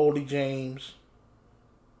Alchemist and Boldy James.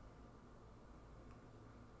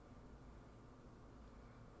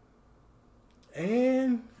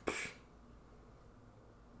 And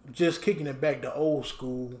just kicking it back to old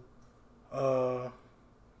school,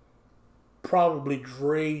 probably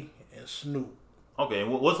Dre and Snoop. Okay,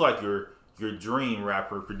 what's your dream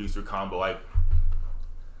rapper producer combo?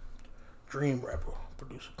 Dream rapper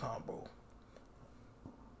producer combo.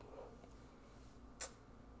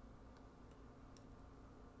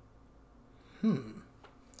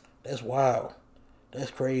 That's wild.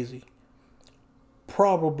 That's crazy.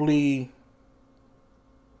 Probably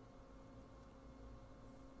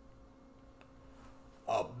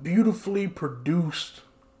a beautifully produced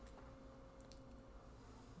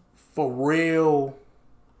Pharrell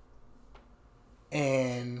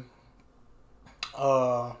and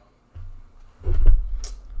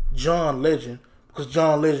John Legend, because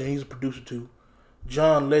John Legend, he's a producer too.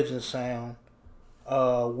 John Legend sound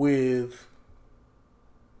with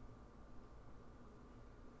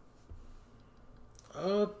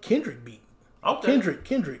Kendrick beat. Okay.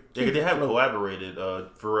 Kendrick. Yeah, they have collaborated,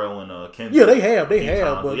 Pharrell and Kendrick. Yeah, they have.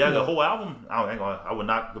 But the whole album, I would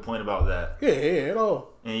not complain about that. Yeah, at all.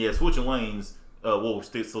 And yeah, switching lanes. We're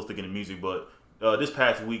still sticking to music, but this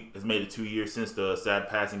past week has made it 2 years since the sad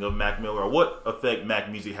passing of Mac Miller. What effect Mac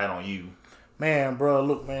music had on you? Man, bro,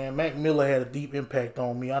 look, man, Mac Miller had a deep impact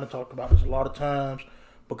on me. I done talked about this a lot of times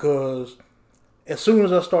because as soon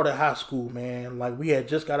as I started high school, man, we had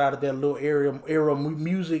just got out of that little era of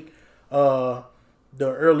music. The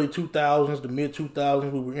early 2000s, the mid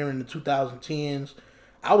 2000s, we were entering the 2010s.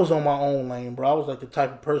 I was on my own lane, bro. I was the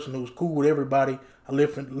type of person who was cool with everybody. I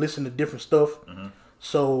listened to different stuff. Mm-hmm.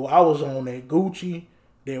 So I was on that Gucci,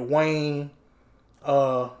 that Wayne,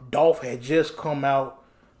 Dolph had just come out,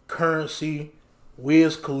 Currency,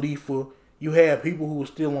 Wiz Khalifa. You had people who were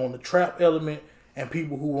still on the trap element, and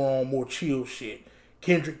people who were on more chill shit.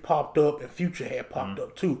 Kendrick popped up and Future had popped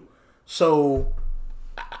up too. So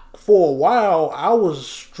for a while, I was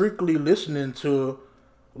strictly listening to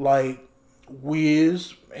like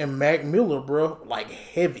Wiz and Mac Miller, bro, like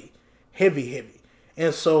heavy.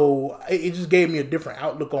 And so it just gave me a different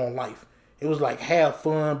outlook on life. It was like, have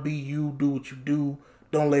fun, be you, do what you do.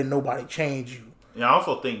 Don't let nobody change you. And I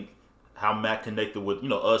also think how Mac connected with,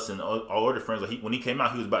 us and all other friends. Like when he came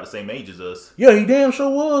out, he was about the same age as us. Yeah, he damn sure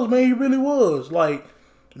was, man. He really was. Like,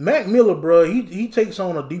 Mac Miller, bro, he takes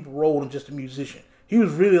on a deeper role than just a musician. He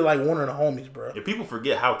was really like one of the homies, bro. If people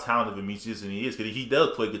forget how talented of a musician he is, because he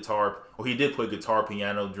does play guitar, or he did play guitar,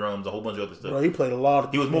 piano, drums, a whole bunch of other stuff. Bro, he played a lot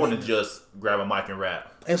of. He was more than just grab a mic and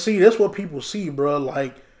rap. And see, that's what people see, bro.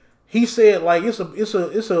 Like he said, like it's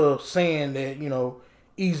a saying that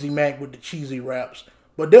Easy Mac with the cheesy raps,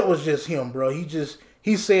 but that was just him, bro.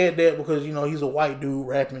 He said that because he's a white dude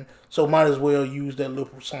rapping, so might as well use that little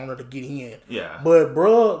persona to get in. Yeah. But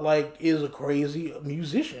bro, like, is a crazy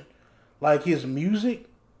musician. Like his music,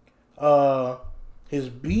 his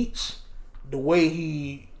beats,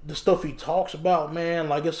 the stuff he talks about, man,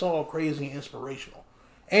 like it's all crazy and inspirational.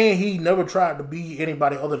 And he never tried to be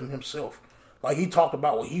anybody other than himself. Like he talked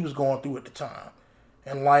about what he was going through at the time,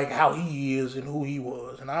 and like how he is and who he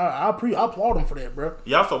was. And I applaud him for that, bro.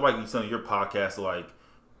 Yeah, I also like in some of your podcasts. Like,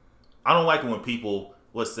 I don't like it when people,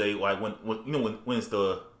 let's say, like when it's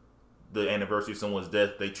the anniversary of someone's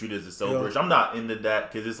death, they treat it as a celebration. Yeah. I'm not into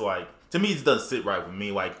that because it's like, to me, it doesn't sit right with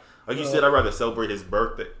me. Like you said, I'd rather celebrate his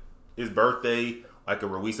birthday, like a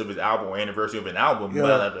release of his album or anniversary of an album,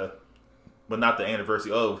 but not the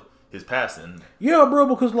anniversary of his passing. Yeah, bro,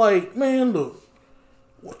 because like, man, look,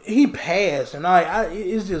 he passed, and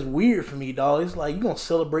it's just weird for me, dog. It's like, you gonna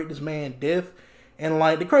celebrate this man's death, and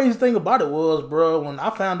like the crazy thing about it was, bro, when I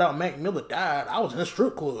found out Mac Miller died, I was in a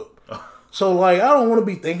strip club. So, like, I don't want to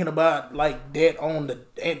be thinking about, like, that on the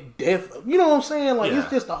death. You know what I'm saying? Like, It's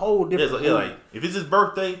just a whole different... Yeah, like, if it's his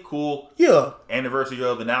birthday, cool. Yeah. Anniversary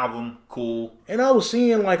of an album, cool. And I was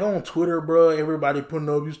seeing, like, on Twitter, bro, everybody putting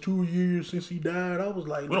up, it's 2 years since he died. I was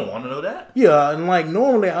like... We don't want to know that. Yeah, and, like,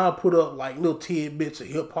 normally I'll put up, like, little tidbits of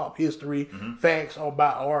hip-hop history, facts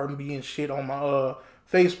about R&B and shit on my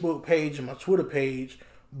Facebook page and my Twitter page,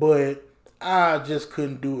 but... I just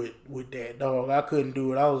couldn't do it with that, dog. I couldn't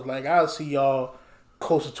do it. I was like, I'll see y'all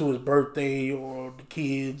closer to his birthday or the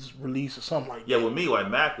kids' release or something like that. Yeah, with me, like,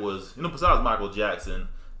 Mac was, besides Michael Jackson,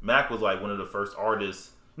 Mac was like one of the first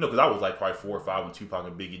artists, because I was like probably 4 or 5 when Tupac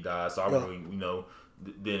and Biggie died, so I really,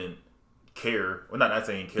 didn't care. Well, not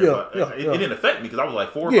saying care, but it didn't affect me because I was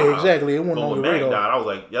like 4 or 5. Yeah, exactly. It wasn't but on when the Mac radar. died, I was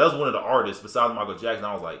like, that was one of the artists besides Michael Jackson.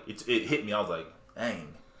 I was like, it hit me. I was like,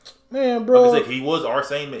 dang. Man, bro. Like I said, he was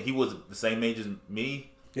the same age as me.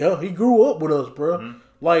 Yeah, he grew up with us, bro. Mm-hmm.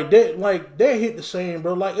 Like that hit the same,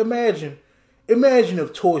 bro. Like imagine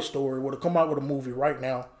if Toy Story would have come out with a movie right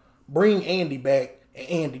now, bring Andy back, and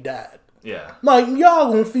Andy died. Yeah. Like y'all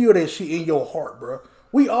gonna feel that shit in your heart, bro.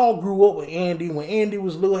 We all grew up with Andy. When Andy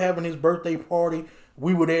was little, having his birthday party,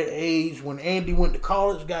 we were that age. When Andy went to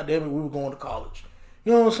college, goddamn it, we were going to college.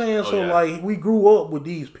 You know what I'm saying? Like we grew up with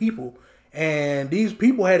these people. And these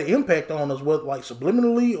people had an impact on us, whether like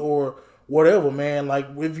subliminally or whatever, man. Like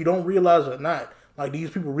if you don't realize it or not, like these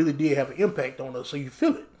people really did have an impact on us, so you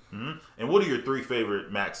feel it. Mm-hmm. And what are your 3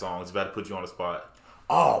 favorite Mac songs? If I had to put you on the spot.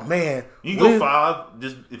 Oh man, you can go 5.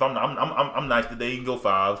 Just if I'm nice today, you can go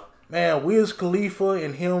 5. Man, Wiz Khalifa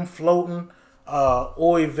and him floating,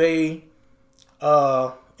 Oy Vey,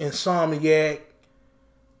 Insomniac.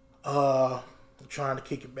 I'm trying to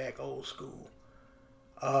kick it back old school.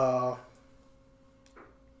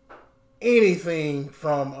 Anything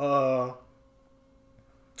from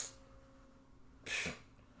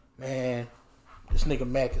man, this nigga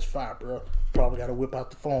Mac is fire, bro. Probably gotta whip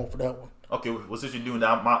out the phone for that one. Okay, well since you're doing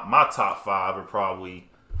that, my top 5 are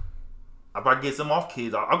probably, I probably get some off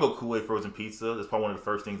kids. I'll go Kool-Aid Frozen Pizza. That's probably one of the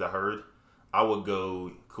first things I heard. I would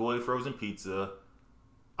go Kool-Aid Frozen Pizza.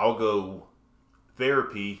 I'll go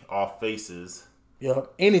Therapy off Faces. Yeah,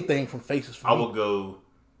 anything from Faces for me.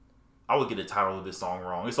 I would get the title of this song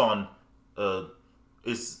wrong. It's on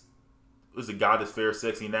it's a God That's Fair,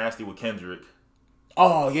 Sexy, Nasty with Kendrick.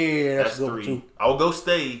 Oh yeah, that's good 3. Too. I will go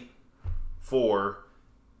Stay 4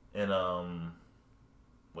 and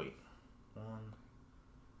wait. 1.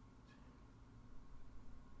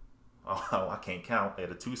 Oh, I can't count. I had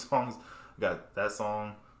the 2 songs. I got that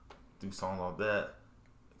song, 2 songs off that.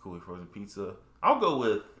 Kool-Aid Frozen Pizza. I'll go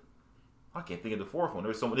with, I can't think of the 4th one.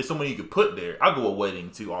 There's so many you could put there. I'll go with Wedding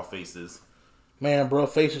too off Faces. Man, bro,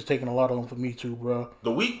 Face is taking a lot of them for me too, bro.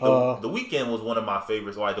 The weekend was one of my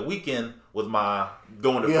favorites. Like the weekend was my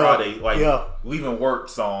going to Friday, leaving work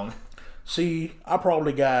song. See, I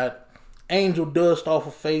probably got Angel Dust off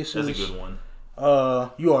of Faces. That's a good one.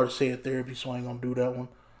 You already said Therapy, so I ain't gonna do that one.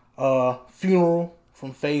 Funeral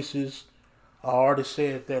from Faces. I already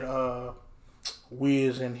said that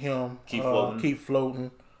Wiz and him keep floating.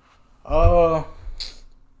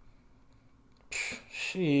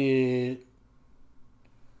 Shit.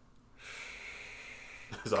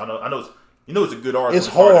 So I know it's a good artist.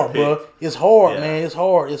 It's hard, bro. It's hard, man. It's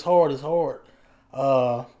hard.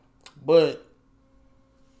 But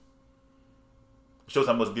shows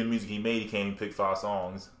how much good music he made. He can't even pick 5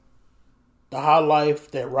 songs. The High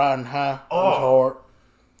Life, that Riding High was hard.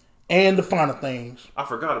 And the Finer Things. I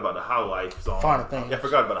forgot about the High Life song. Finer Things. Yeah, I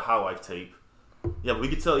forgot about the High Life tape. Yeah, but you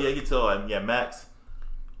could tell. Max.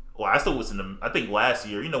 Well, I still listen to. I think last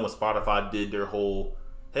year, when Spotify did their whole,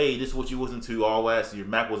 hey, this is what you listened to all last year.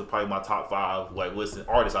 Mac was probably my top 5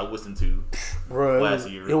 artists I listened to last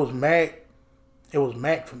year. It was Mac. It was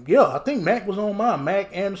Mac from I think Mac was on mine.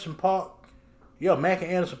 Mac, Anderson .Paak. Yeah, Mac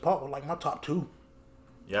and Anderson .Paak were like my top 2.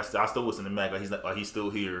 Yeah, I still listen to Mac. He's still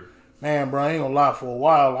here. Man, bro, I ain't gonna lie. For a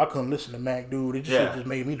while, I couldn't listen to Mac, dude. It just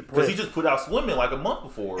made me depressed. Because he just put out Swimming like a month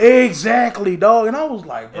before. Exactly, dog. And I was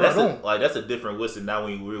like, bro, that's a different listen. Now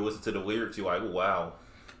when you really listen to the lyrics, you're like, oh, wow.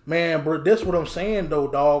 Man, bro, that's what I'm saying, though,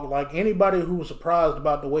 dog. Like, anybody who was surprised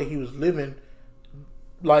about the way he was living,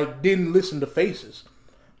 like, didn't listen to Faces.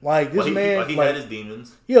 Like, this man... He had his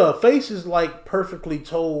demons. Yeah, Faces, like, perfectly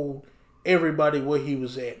told everybody where he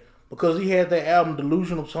was at. Because he had that album,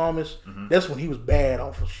 Delusional Thomas. Mm-hmm. That's when he was bad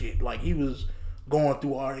off of shit. Like, he was going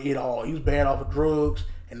through it all. He was bad off of drugs,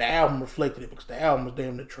 and the album reflected it because the album was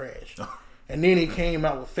damn near trash. And then he came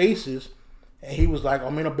out with Faces, and he was like,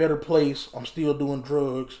 I'm in a better place. I'm still doing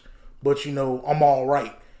drugs, but, I'm all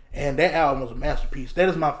right. And that album was a masterpiece. That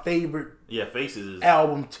is my favorite Faces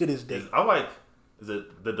album to this day. I like... Is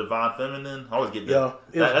it The Divine Feminine? I always get that.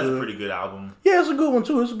 Yeah, that's a pretty good album. Yeah, it's a good one,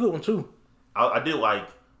 too. I did like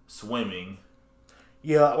Swimming.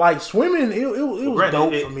 Yeah, like Swimming, it was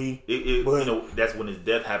dope for me. But that's when his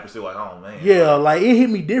death happened. So like, oh man. Yeah, like it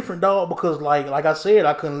hit me different, dog, because like I said,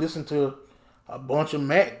 I couldn't listen to a bunch of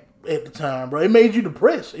Mac at the time, bro. It made you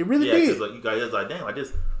depressed. It really did. Yeah, because you guys like, damn,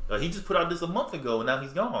 he just put out this a month ago, and now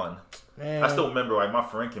he's gone. Man. I still remember, like, my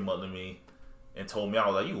friend came up to me and told me, I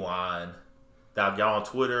was like, you lying. That y'all on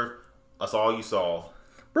Twitter, that's all you saw.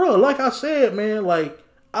 Bro, like I said, man, like,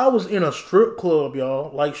 I was in a strip club, y'all,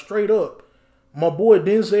 like, straight up. My boy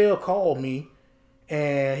Denzel called me,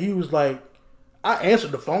 and he was like, I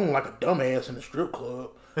answered the phone like a dumbass in the strip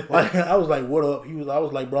club. Like, I was like, what up? I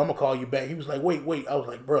was like, bro, I'm going to call you back. He was like, wait. I was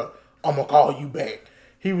like, bro, I'm going to call you back.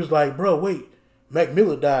 He was like, bro, wait, Mac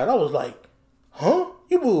Miller died. I was like, huh?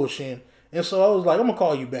 You bullshitting. And so I was like, I'm going to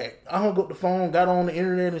call you back. I hung up the phone, got on the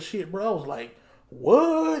internet and shit, bro. I was like,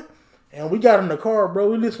 what? And we got in the car,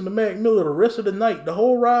 bro. We listened to Mac Miller the rest of the night, the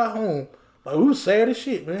whole ride home. Like, we was sad as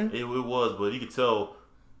shit, man. It was, but you could tell,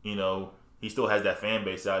 he still has that fan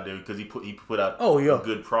base out there because he put out a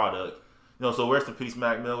good product. So rest in peace,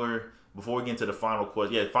 Mac Miller. Before we get into the final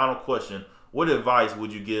question, what advice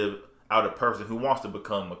would you give out a person who wants to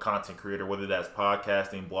become a content creator, whether that's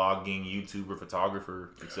podcasting, blogging, YouTuber, photographer,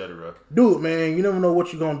 etc.? Do it, man. You never know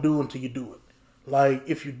what you're going to do until you do it. Like,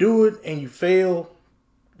 if you do it and you fail,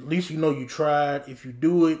 at least you know you tried. If you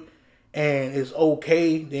do it and it's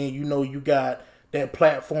okay, then you got that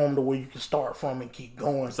platform to where you can start from and keep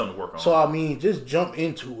going. Something to work on. So I mean, just jump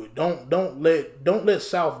into it. Don't let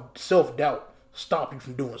self-doubt stop you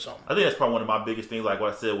from doing something. I think that's probably one of my biggest things. Like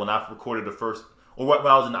what I said, when I recorded the first, or when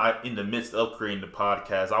I was in the midst of creating the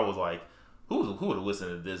podcast, I was like, who would listen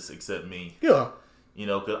to this except me? Yeah.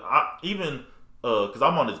 Because because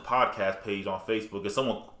I'm on this podcast page on Facebook, and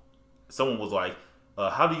someone was like,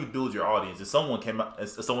 how do you build your audience? And someone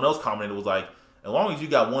else commented, was like, as long as you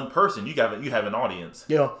got one person, you have an audience.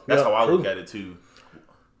 Yeah, that's how I look at it too.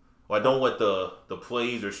 Like, don't let the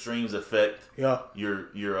plays or streams affect your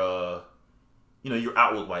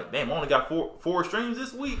outlook. Like, damn, I only got four streams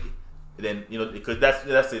this week. And then because that's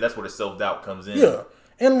where the self-doubt comes in. Yeah,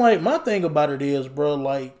 and like my thing about it is, bro,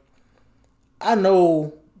 like I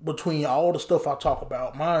know between all the stuff I talk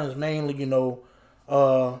about, mine is mainly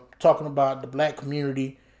talking about the black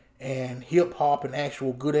community and hip hop and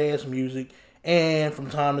actual good ass music. And from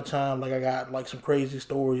time to time, like I got like some crazy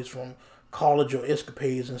stories from college or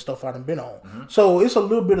escapades and stuff I done been on. Mm-hmm. So it's a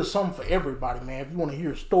little bit of something for everybody, man. If you want to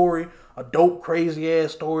hear a story, a dope, crazy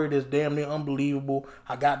ass story that's damn near unbelievable,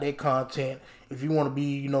 I got that content. If you want to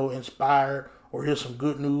be, inspired or hear some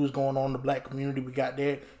good news going on in the black community, we got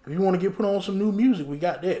that. If you want to get put on some new music, we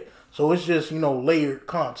got that. So it's just, layered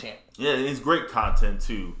content. Yeah, it's great content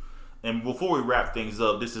too. And before we wrap things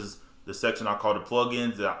up, this is the section I call the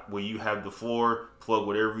plugins, where you have the floor, plug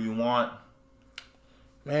whatever you want.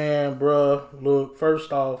 Man, bruh, look,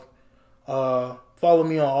 first off, follow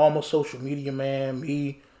me on all my social media, man.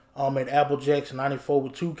 Me, I'm at Applejackson94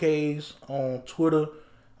 with 2 Ks on Twitter,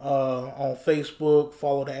 on Facebook.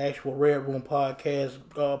 Follow the actual Red Room Podcast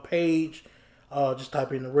page. Just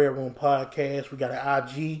type in the Red Room Podcast. We got an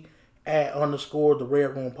IG @_ the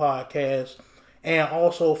Red Room Podcast. And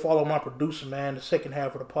also follow my producer, man, the second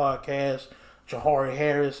half of the podcast, Jahari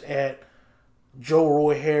Harris at Joe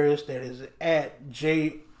Roy Harris. That is at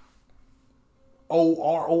JOROI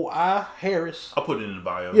Harris. I'll put it in the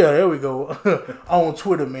bio. Yeah, there we go. On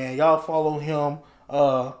Twitter, man. Y'all follow him.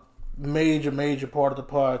 Major part of the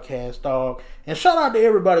podcast, dog. And shout out to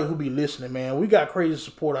everybody who be listening, man. We got crazy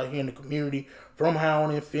support out here in the community. From High on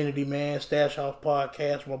Infinity, man. Stash House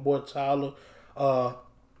Podcast, my boy Tyler.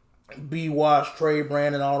 B Wash, Trey,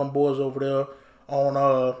 Brandon, all them boys over there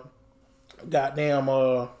on goddamn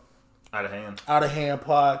Out of Hand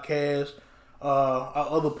Podcast. Our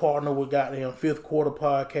other partner with goddamn Fifth Quarter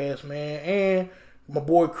Podcast, man, and my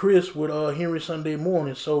boy Chris with Henry Sunday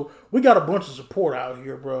Morning. So we got a bunch of support out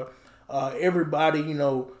here, bro. Everybody,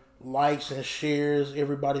 likes and shares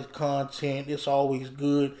everybody's content. It's always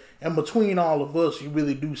good. And between all of us, you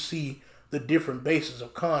really do see the different bases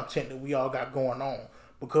of content that we all got going on.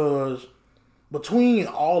 Because between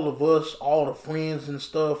all of us, all the friends and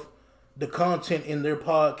stuff, the content in their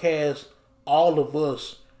podcast, all of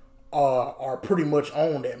us are pretty much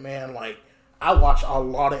on that, man. Like, I watch a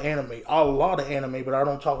lot of anime, but I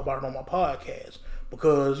don't talk about it on my podcast.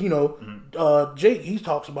 Because, Jake, he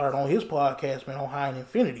talks about it on his podcast, man, on High and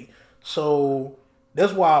Infinity. So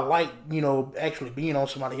that's why I like, actually being on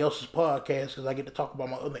somebody else's podcast, because I get to talk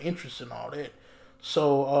about my other interests and all that.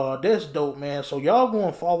 So that's dope, man. So y'all go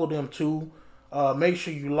and follow them too. Make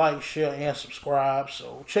sure you like, share, and subscribe.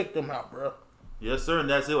 So check them out, bro. Yes, sir. And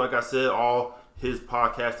that's it. Like I said, all his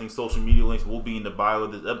podcasting social media links will be in the bio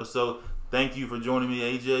of this episode. Thank you for joining me,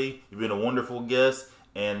 AJ. You've been a wonderful guest.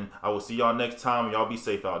 And I will see y'all next time. Y'all be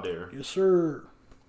safe out there. Yes, sir.